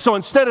looking. So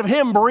instead of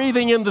him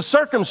breathing in the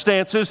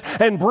circumstances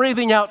and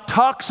breathing out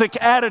toxic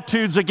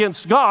attitudes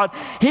against God,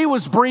 he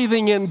was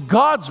breathing in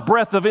God's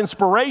breath of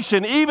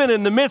inspiration, even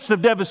in the midst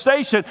of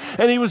devastation,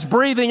 and he was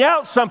breathing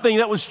out something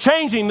that was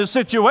changing the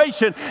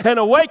situation and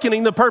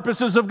awakening the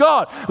purposes of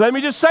God. Let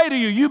me just say to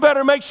you, you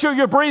better make sure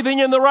you're breathing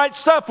in the right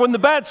stuff when the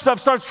bad stuff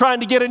starts trying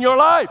to get in your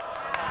life.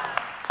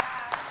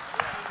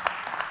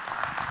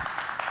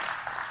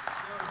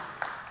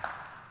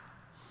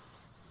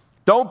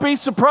 Don't be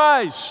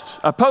surprised.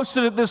 I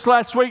posted it this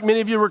last week.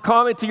 Many of you were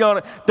commenting on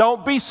it.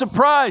 Don't be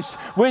surprised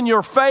when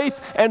your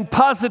faith and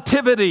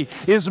positivity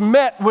is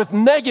met with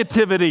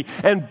negativity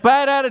and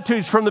bad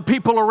attitudes from the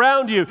people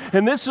around you.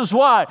 And this is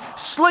why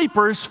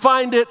sleepers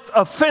find it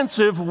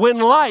offensive when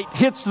light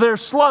hits their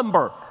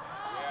slumber.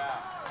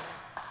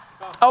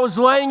 I was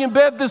laying in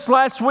bed this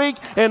last week,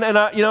 and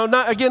I,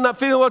 not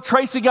feeling well.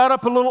 Tracy got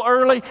up a little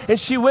early, and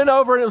she went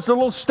over, and it was a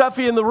little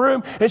stuffy in the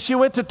room, and she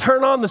went to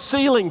turn on the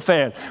ceiling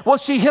fan. Well,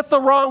 she hit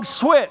the wrong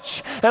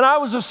switch, and I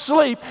was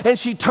asleep, and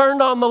she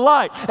turned on the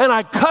light, and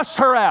I cussed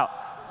her out.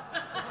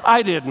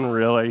 I didn't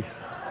really.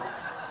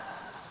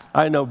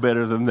 I know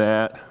better than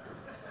that.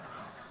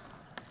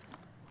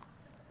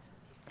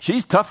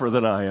 She's tougher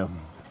than I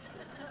am.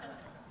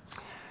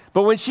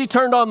 But when she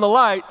turned on the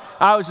light,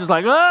 I was just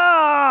like,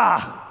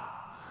 ah!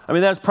 I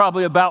mean, that's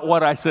probably about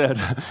what I said.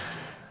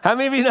 How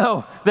many of you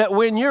know that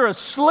when you're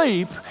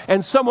asleep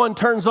and someone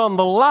turns on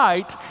the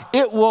light,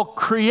 it will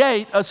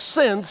create a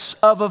sense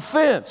of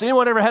offense?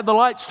 Anyone ever had the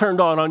lights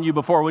turned on you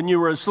before when you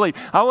were asleep?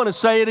 I want to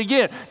say it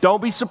again.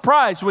 Don't be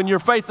surprised when your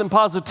faith and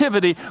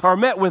positivity are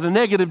met with a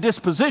negative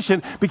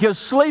disposition, because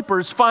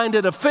sleepers find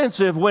it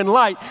offensive when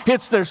light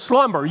hits their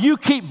slumber. You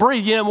keep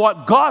breathing in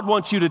what God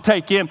wants you to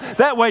take in.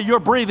 That way you're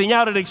breathing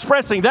out and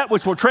expressing that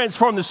which will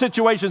transform the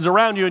situations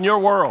around you in your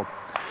world.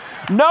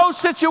 No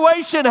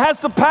situation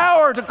has the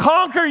power to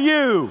conquer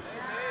you.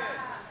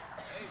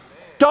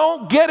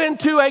 Don't get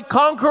into a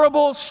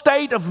conquerable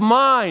state of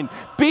mind.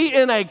 Be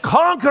in a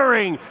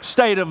conquering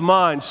state of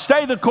mind.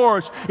 Stay the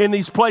course in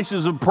these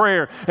places of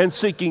prayer and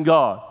seeking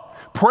God.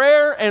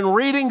 Prayer and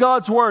reading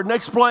God's Word.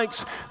 Next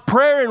blanks.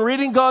 Prayer and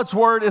reading God's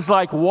Word is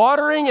like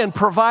watering and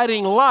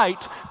providing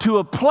light to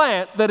a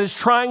plant that is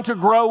trying to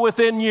grow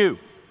within you.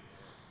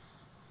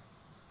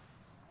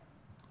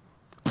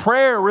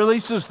 Prayer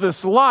releases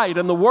this light,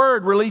 and the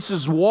Word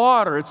releases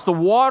water. It's the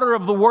water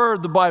of the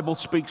Word the Bible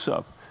speaks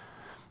of.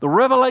 The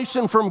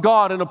revelation from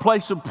God in a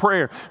place of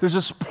prayer. There's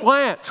this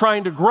plant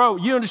trying to grow.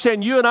 You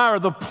understand, you and I are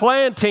the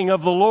planting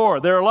of the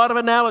Lord. There are a lot of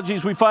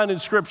analogies we find in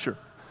Scripture.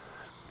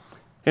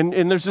 And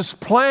there's this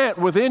plant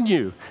within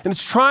you, and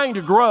it's trying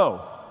to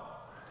grow.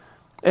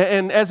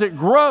 And as it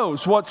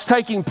grows, what's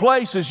taking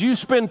place is you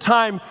spend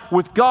time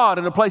with God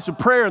in a place of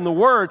prayer and the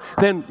Word,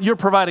 then you're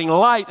providing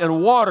light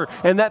and water,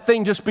 and that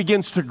thing just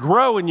begins to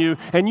grow in you,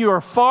 and you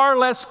are far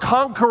less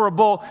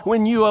conquerable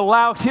when you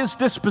allow His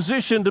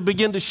disposition to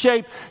begin to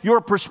shape your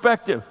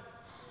perspective.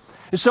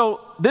 And so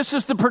this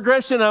is the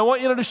progression. I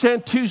want you to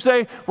understand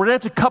Tuesday, we're going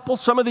to have to couple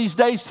some of these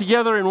days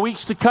together in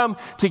weeks to come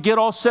to get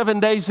all 7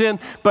 days in.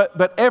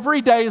 But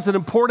every day is an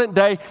important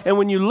day. And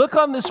when you look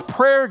on this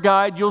prayer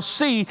guide, you'll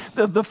see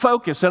the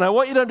focus. And I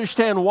want you to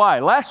understand why.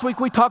 Last week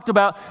we talked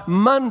about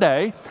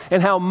Monday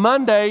and how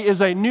Monday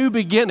is a new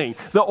beginning.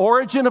 The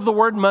origin of the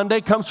word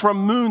Monday comes from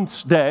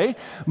Moon's Day.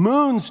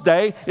 Moon's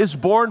Day is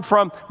born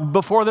from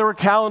before there were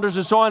calendars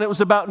and so on. It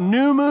was about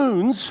new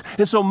moons.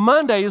 And so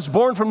Monday is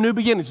born from new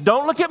beginnings.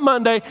 Don't look at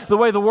Monday the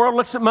way the world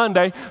looks at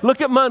Monday.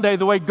 Look at Monday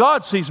the way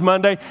God sees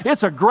Monday.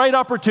 It's a great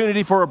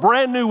opportunity for a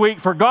brand new week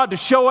for God to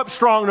show up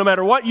strong no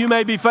matter what you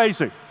may be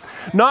facing.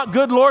 Not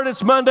good Lord,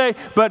 it's Monday,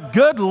 but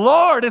good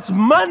Lord, it's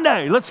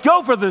Monday. Let's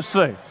go for this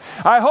thing.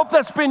 I hope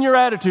that's been your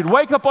attitude.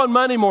 Wake up on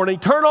Monday morning,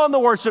 turn on the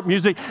worship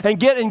music, and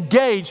get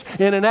engaged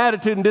in an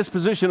attitude and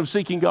disposition of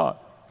seeking God.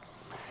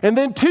 And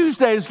then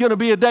Tuesday is going to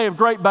be a day of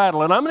great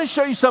battle. And I'm going to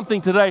show you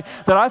something today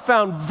that I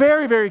found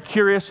very, very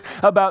curious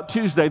about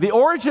Tuesday. The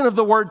origin of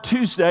the word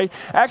Tuesday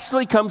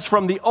actually comes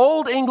from the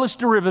Old English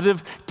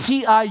derivative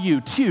TIU,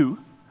 tu.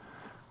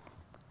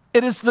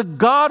 It is the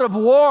god of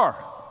war.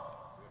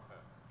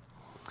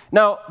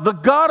 Now, the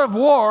god of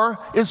war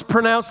is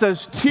pronounced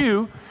as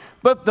tu,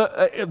 but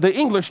the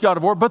English god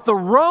of war, but the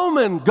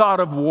Roman god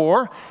of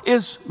war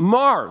is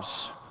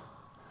Mars.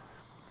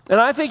 And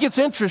I think it's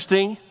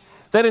interesting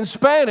that in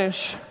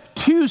Spanish,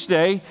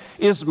 Tuesday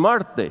is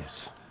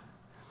martes.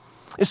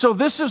 And so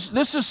this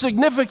is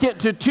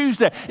significant to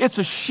Tuesday. It's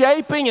a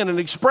shaping and an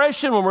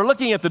expression when we're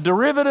looking at the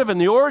derivative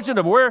and the origin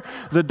of where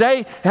the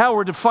day, how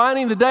we're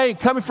defining the day and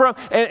coming from.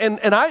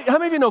 And how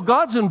many of you know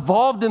God's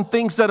involved in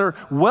things that are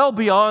well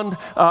beyond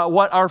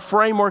what our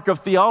framework of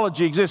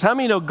theology exists? How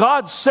many know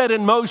God set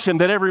in motion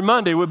that every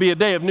Monday would be a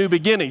day of new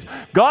beginnings?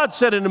 God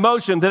set in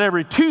motion that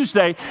every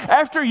Tuesday,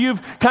 after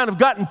you've kind of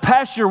gotten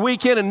past your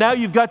weekend and now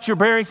you've got your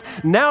bearings,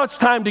 now it's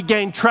time to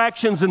gain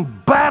tractions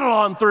and battle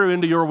on through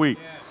into your week.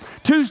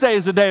 Tuesday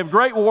is a day of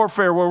great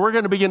warfare where we're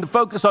going to begin to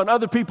focus on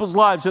other people's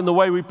lives in the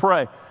way we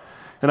pray.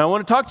 And I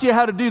want to talk to you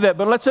how to do that,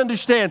 but let's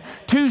understand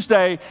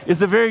Tuesday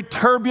is a very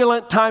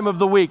turbulent time of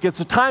the week. It's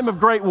a time of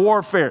great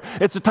warfare.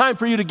 It's a time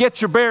for you to get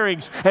your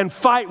bearings and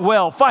fight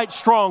well, fight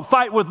strong,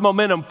 fight with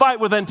momentum, fight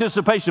with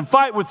anticipation,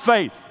 fight with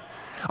faith.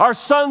 Our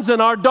sons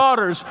and our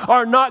daughters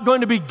are not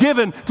going to be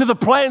given to the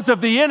plans of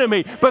the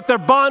enemy, but their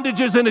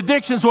bondages and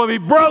addictions will be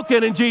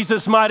broken in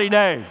Jesus' mighty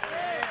name.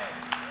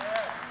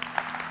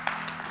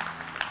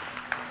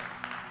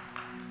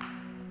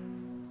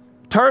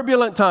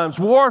 Turbulent times,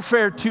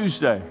 Warfare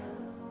Tuesday.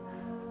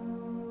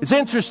 It's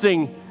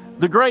interesting,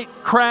 the great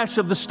crash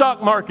of the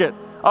stock market,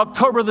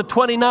 October the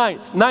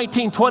 29th,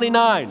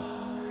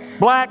 1929,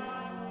 Black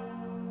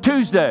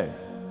Tuesday.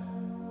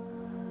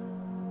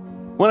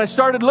 When I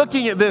started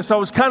looking at this, I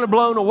was kind of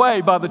blown away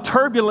by the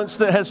turbulence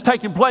that has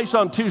taken place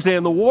on Tuesday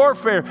and the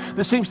warfare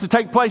that seems to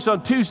take place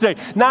on Tuesday.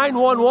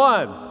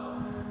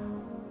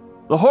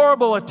 9/11, the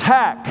horrible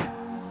attack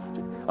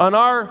on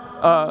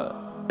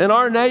in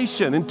our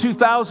nation in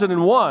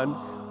 2001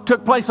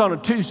 took place on a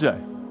Tuesday.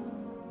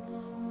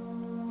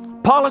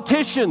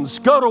 Politicians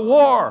go to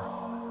war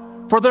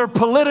for their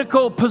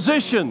political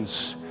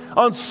positions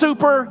on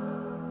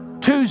Super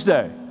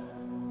Tuesday.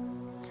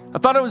 I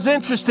thought it was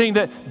interesting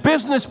that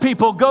business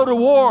people go to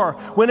war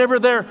whenever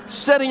they're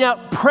setting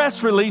out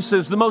press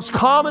releases. The most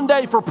common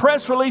day for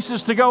press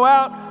releases to go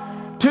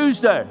out,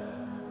 Tuesday.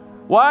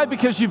 Why?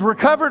 Because you've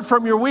recovered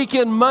from your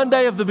weekend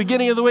Monday of the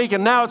beginning of the week,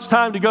 and now it's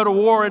time to go to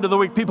war into the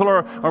week. People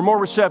are more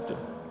receptive.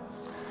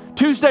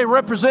 Tuesday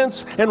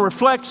represents and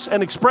reflects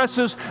and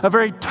expresses a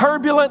very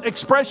turbulent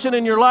expression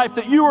in your life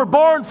that you were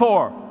born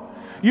for.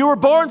 You were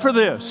born for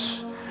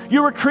this.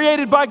 You were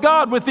created by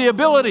God with the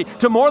ability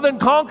to more than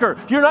conquer.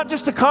 You're not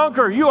just a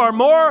conqueror. You are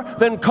more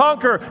than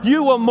conquer.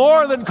 You will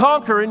more than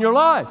conquer in your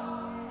life.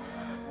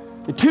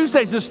 And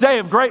Tuesday's this day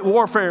of great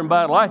warfare and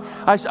battle.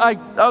 I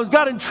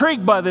got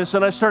intrigued by this,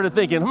 and I started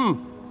thinking,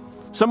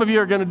 some of you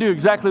are going to do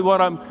exactly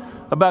what I'm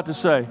about to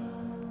say.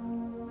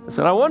 I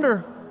said, I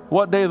wonder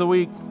what day of the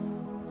week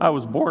I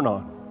was born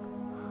on.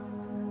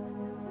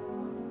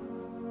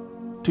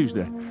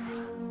 Tuesday.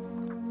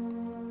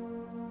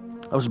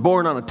 I was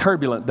born on a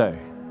turbulent day.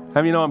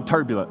 How do you know I'm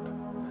turbulent?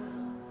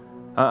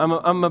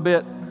 I'm a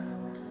bit...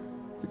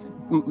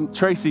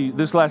 Tracy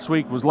this last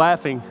week was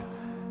laughing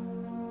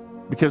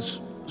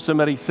because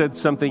somebody said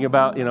something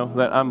about,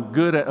 that I'm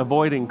good at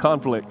avoiding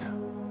conflict.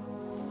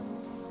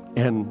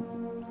 And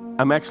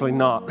I'm actually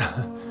not.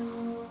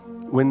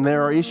 When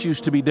there are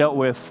issues to be dealt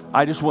with,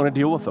 I just want to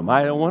deal with them.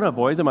 I don't want to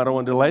avoid them. I don't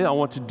want to delay them. I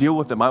want to deal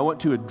with them. I want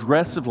to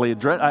aggressively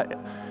address.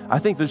 I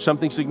think there's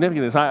something significant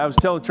in this. I was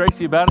telling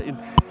Tracy about it,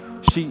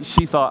 and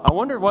she thought, I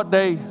wonder what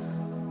day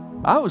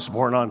I was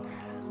born on.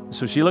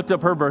 So she looked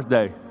up her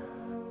birthday,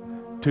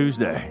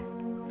 Tuesday.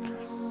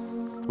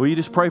 Will you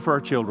just pray for our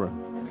children?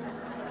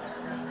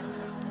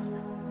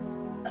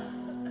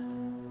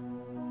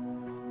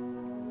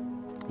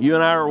 You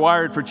and I are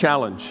wired for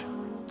challenge.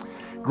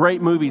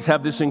 Great movies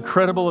have this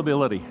incredible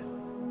ability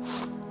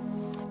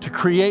to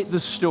create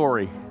the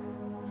story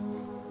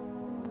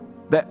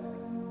that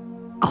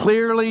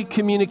clearly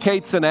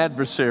communicates an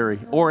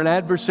adversary or an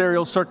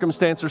adversarial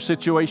circumstance or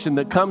situation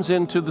that comes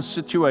into the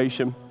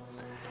situation,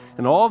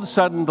 and all of a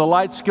sudden the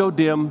lights go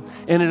dim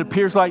and it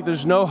appears like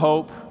there's no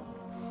hope.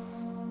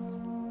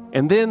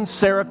 And then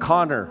Sarah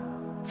Connor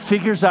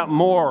figures out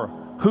more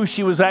who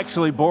she was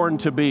actually born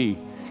to be.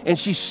 And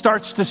she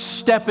starts to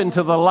step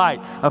into the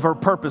light of her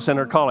purpose and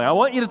her calling. I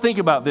want you to think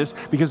about this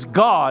because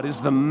God is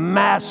the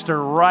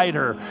master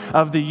writer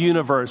of the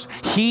universe.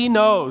 He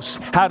knows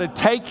how to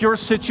take your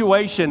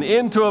situation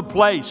into a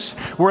place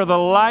where the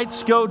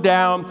lights go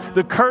down,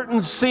 the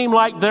curtains seem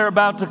like they're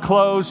about to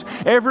close,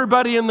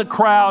 everybody in the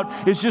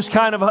crowd is just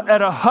kind of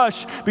at a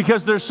hush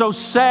because they're so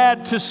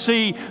sad to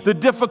see the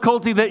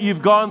difficulty that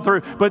you've gone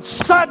through. But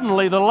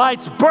suddenly the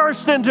lights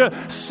burst into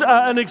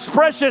an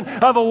expression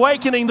of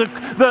awakening.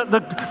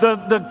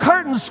 The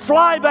curtains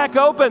fly back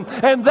open,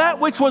 and that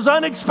which was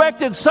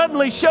unexpected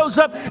suddenly shows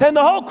up, and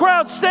the whole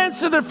crowd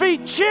stands to their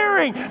feet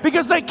cheering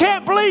because they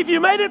can't believe you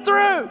made it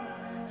through.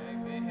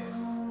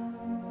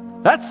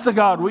 That's the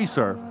God we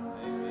serve.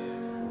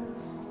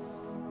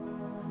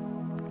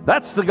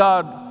 That's the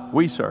God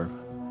we serve.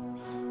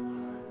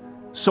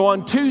 So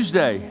on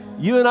Tuesday,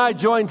 you and I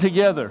join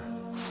together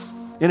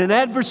in an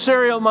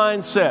adversarial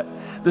mindset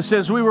that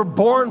says we were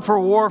born for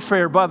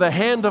warfare by the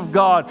hand of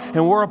God,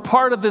 and we're a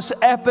part of this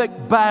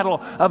epic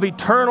battle of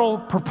eternal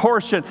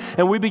proportion.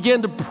 And we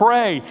begin to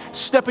pray,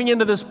 stepping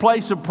into this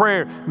place of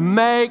prayer.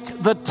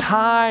 Make the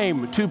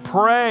time to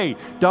pray.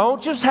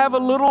 Don't just have a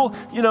little,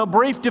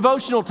 brief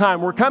devotional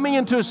time. We're coming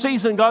into a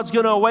season God's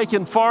going to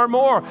awaken far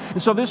more.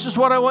 And so this is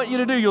what I want you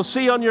to do. You'll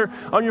see on your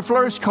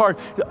flourish card,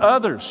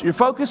 others. You're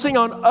focusing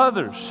on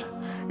others.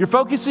 You're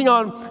focusing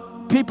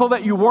on people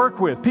that you work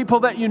with,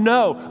 people that you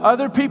know,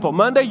 other people.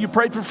 Monday, you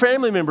prayed for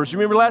family members. You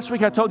remember last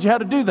week I told you how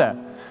to do that.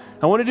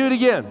 I want to do it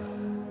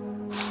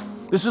again.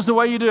 This is the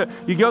way you do it.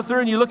 You go through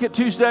and you look at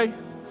Tuesday,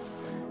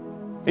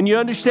 and you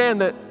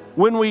understand that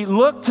when we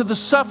look to the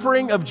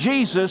suffering of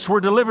Jesus,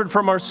 we're delivered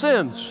from our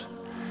sins.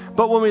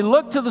 But when we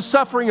look to the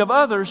suffering of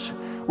others,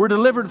 we're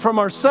delivered from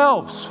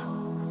ourselves.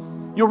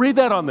 You'll read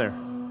that on there.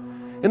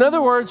 In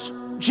other words,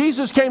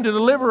 Jesus came to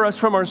deliver us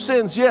from our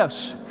sins,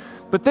 yes.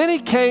 But then He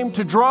came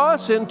to draw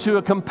us into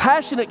a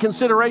compassionate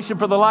consideration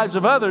for the lives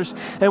of others.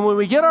 And when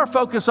we get our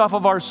focus off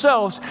of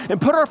ourselves and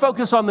put our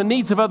focus on the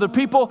needs of other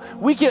people,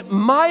 we get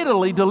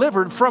mightily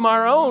delivered from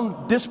our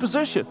own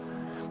disposition.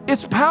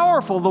 It's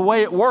powerful the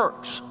way it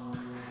works.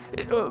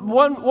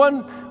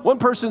 One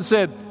person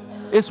said,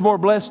 it's more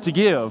blessed to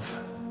give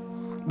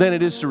than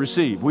it is to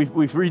receive. We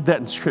read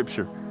that in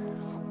Scripture.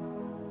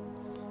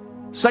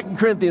 2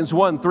 Corinthians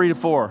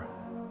 1:3-4.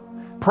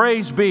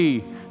 Praise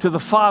be to the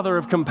Father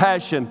of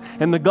compassion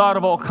and the God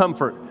of all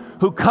comfort,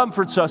 who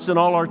comforts us in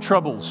all our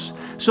troubles,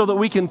 so that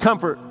we can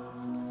comfort.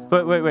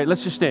 Wait,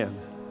 let's just stand.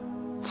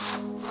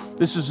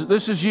 This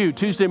is you,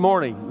 Tuesday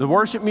morning. The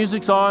worship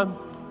music's on.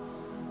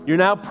 You're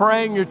now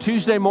praying your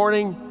Tuesday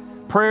morning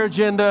prayer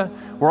agenda.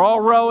 We're all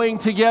rowing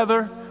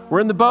together. We're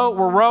in the boat,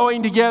 we're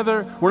rowing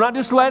together. We're not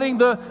just letting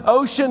the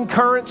ocean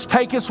currents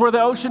take us where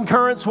the ocean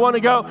currents want to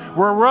go.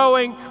 We're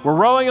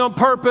rowing on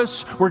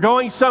purpose. We're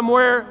going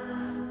somewhere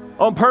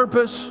on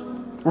purpose.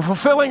 We're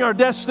fulfilling our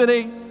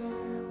destiny.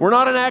 We're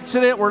not an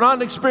accident. We're not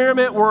an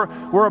experiment.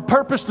 We're a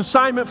purposed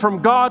assignment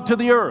from God to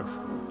the earth.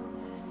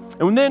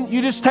 And then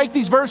you just take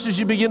these verses,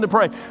 you begin to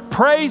pray.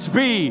 Praise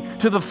be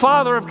to the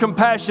Father of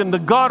compassion, the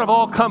God of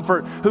all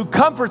comfort, who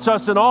comforts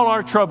us in all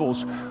our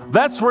troubles.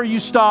 That's where you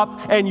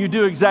stop and you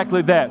do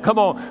exactly that. Come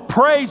on.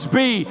 Praise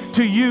be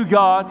to you,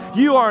 God.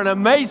 You are an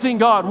amazing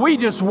God. We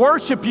just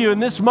worship you in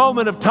this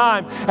moment of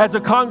time as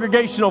a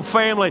congregational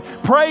family.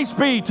 Praise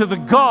be to the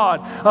God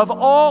of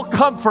all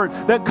comfort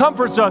that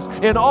comforts us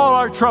in all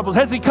our troubles.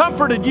 Has He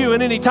comforted you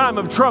in any time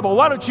of trouble?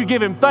 Why don't you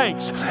give Him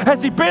thanks?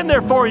 Has He been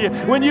there for you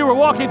when you were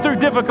walking through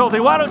difficulty?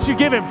 Why don't you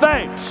give Him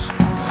thanks?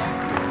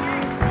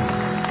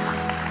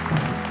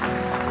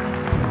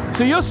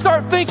 So you'll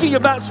start thinking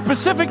about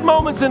specific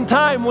moments in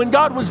time when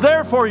God was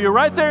there for you,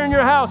 right there in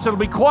your house. It'll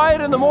be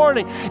quiet in the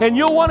morning, and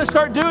you'll want to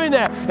start doing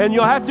that. And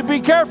you'll have to be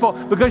careful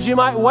because you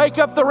might wake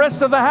up the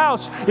rest of the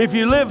house. If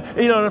you live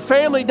in a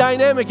family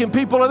dynamic and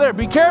people are there,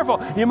 be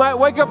careful. You might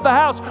wake up the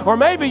house, or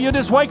maybe you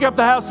just wake up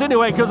the house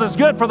anyway because it's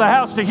good for the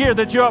house to hear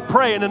that you're up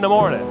praying in the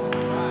morning.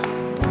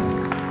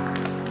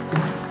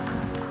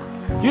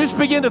 You just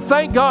begin to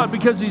thank God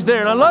because He's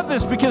there. And I love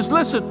this because,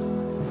 listen,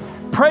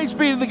 praise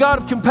be to the God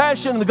of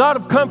compassion and the God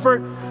of comfort,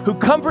 who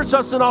comforts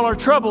us in all our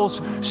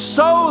troubles,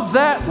 so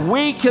that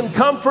we can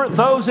comfort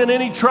those in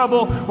any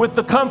trouble with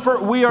the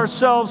comfort we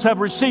ourselves have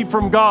received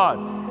from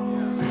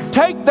God.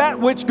 Take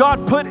that which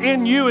God put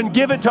in you and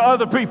give it to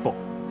other people.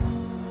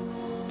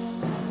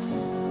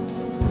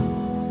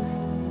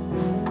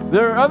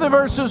 There are other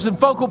verses and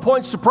focal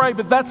points to pray,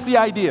 but that's the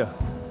idea.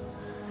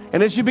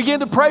 And as you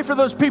begin to pray for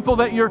those people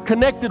that you're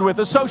connected with,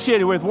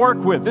 associated with,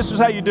 work with, this is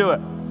how you do it.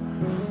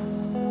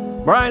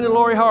 Brian and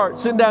Lori Hart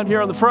sitting down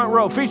here on the front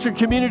row, featured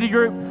community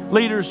group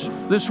leaders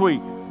this week.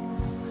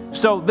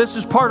 So this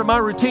is part of my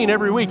routine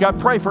every week. I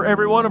pray for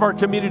every one of our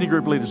community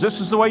group leaders.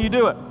 This is the way you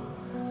do it.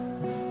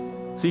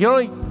 So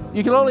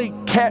you can only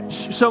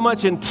catch so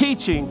much in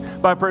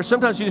teaching by prayer.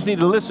 Sometimes you just need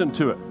to listen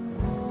to it.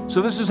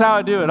 So this is how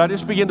I do it. I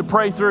just begin to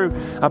pray through.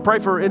 I pray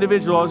for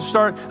individuals.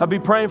 I'll be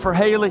praying for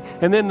Haley,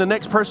 and then the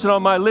next person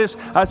on my list,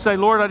 I say,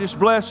 Lord, I just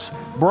bless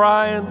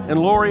Brian and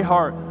Lori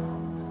Hart.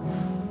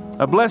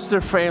 I bless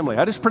their family.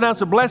 I just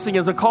pronounce a blessing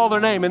as I call their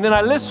name, and then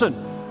I listen.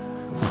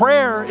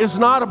 Prayer is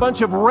not a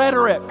bunch of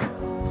rhetoric.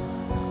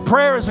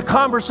 Prayer is a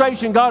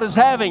conversation God is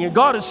having, and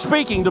God is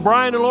speaking to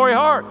Brian and Lori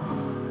Hart.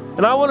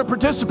 And I want to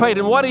participate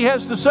in what He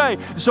has to say.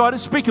 So I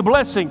just speak a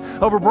blessing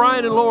over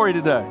Brian and Lori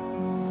today.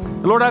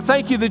 Lord, I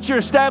thank you that you're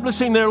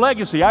establishing their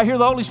legacy. I hear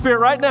the Holy Spirit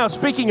right now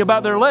speaking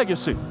about their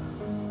legacy.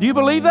 Do you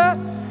believe that?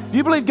 Do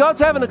you believe God's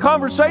having a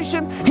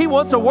conversation? He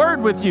wants a word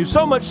with you,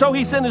 so much so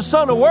He sent His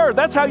Son a word.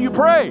 That's how you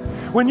pray.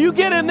 When you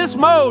get in this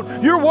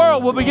mode, your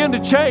world will begin to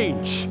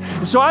change.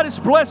 And so I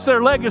just bless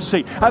their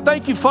legacy. I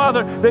thank you,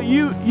 Father, that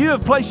you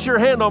have placed your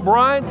hand on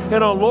Brian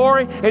and on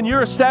Lori, and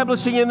you're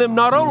establishing in them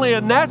not only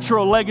a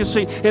natural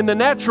legacy in the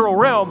natural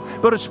realm,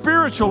 but a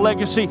spiritual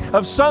legacy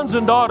of sons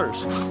and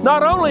daughters.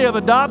 Not only of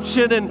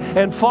adoption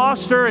and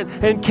foster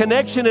and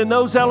connection in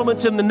those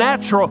elements in the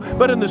natural,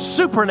 but in the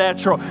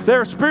supernatural. There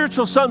are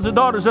spiritual sons and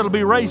daughters that will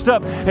be raised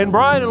up. And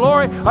Brian and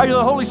Lori, I hear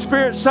the Holy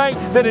Spirit saying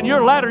that in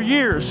your latter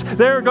years,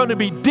 there are going to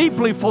be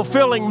deeply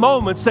fulfilling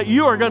moments that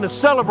you are going to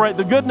celebrate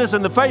the goodness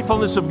and the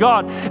faithfulness of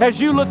God as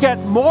you look at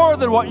more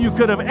than what you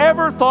could have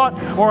ever thought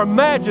or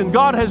imagined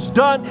God has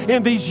done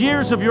in these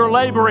years of your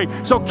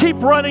laboring. So keep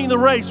running the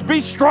race. Be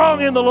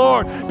strong in the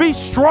Lord. Be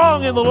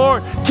strong in the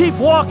Lord. Keep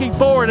walking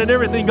forward in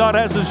everything God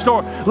has in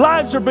store.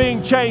 Lives are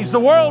being changed. The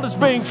world is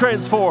being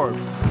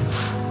transformed.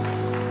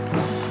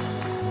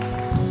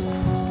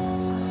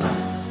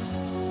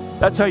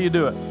 That's how you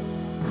do it.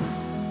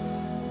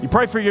 You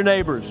pray for your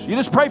neighbors. You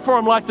just pray for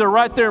them like they're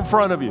right there in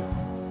front of you.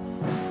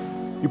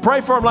 You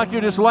pray for them like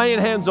you're just laying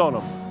hands on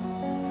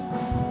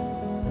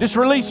them. Just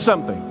release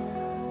something.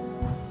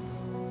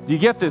 Do you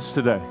get this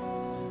today?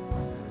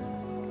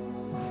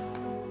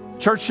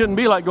 Church shouldn't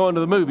be like going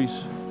to the movies.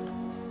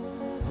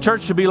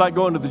 Church should be like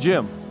going to the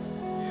gym.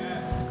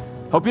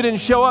 Hope you didn't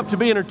show up to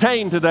be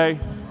entertained today,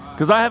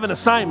 because I have an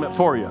assignment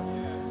for you.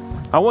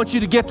 I want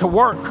you to get to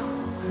work.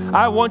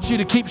 I want you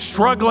to keep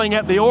struggling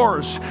at the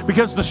oars,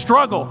 because the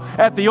struggle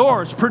at the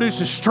oars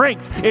produces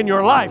strength in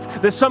your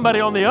life, that somebody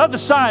on the other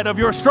side of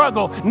your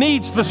struggle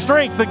needs the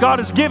strength that God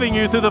is giving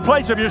you through the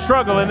place of your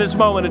struggle in this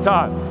moment in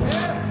time.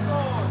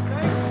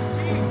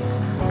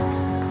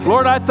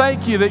 Lord, I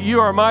thank you that you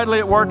are mightily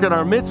at work in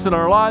our midst, in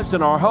our lives,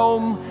 in our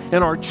home,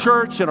 in our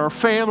church, in our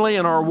family,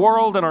 in our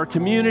world, in our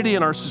community,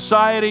 in our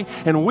society,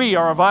 and we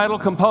are a vital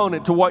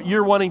component to what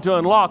you're wanting to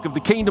unlock of the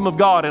kingdom of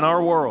God in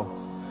our world.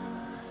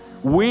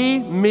 We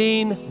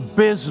mean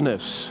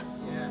business.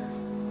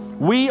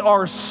 We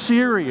are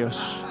serious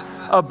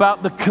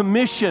about the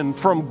commission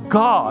from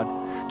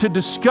God to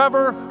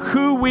discover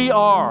who we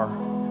are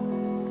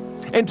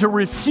and to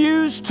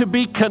refuse to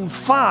be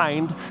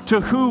confined to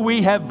who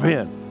we have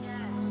been.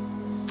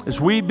 As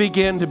we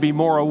begin to be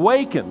more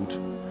awakened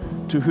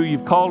to who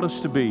you've called us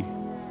to be.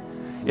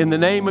 In the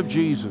name of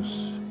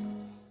Jesus.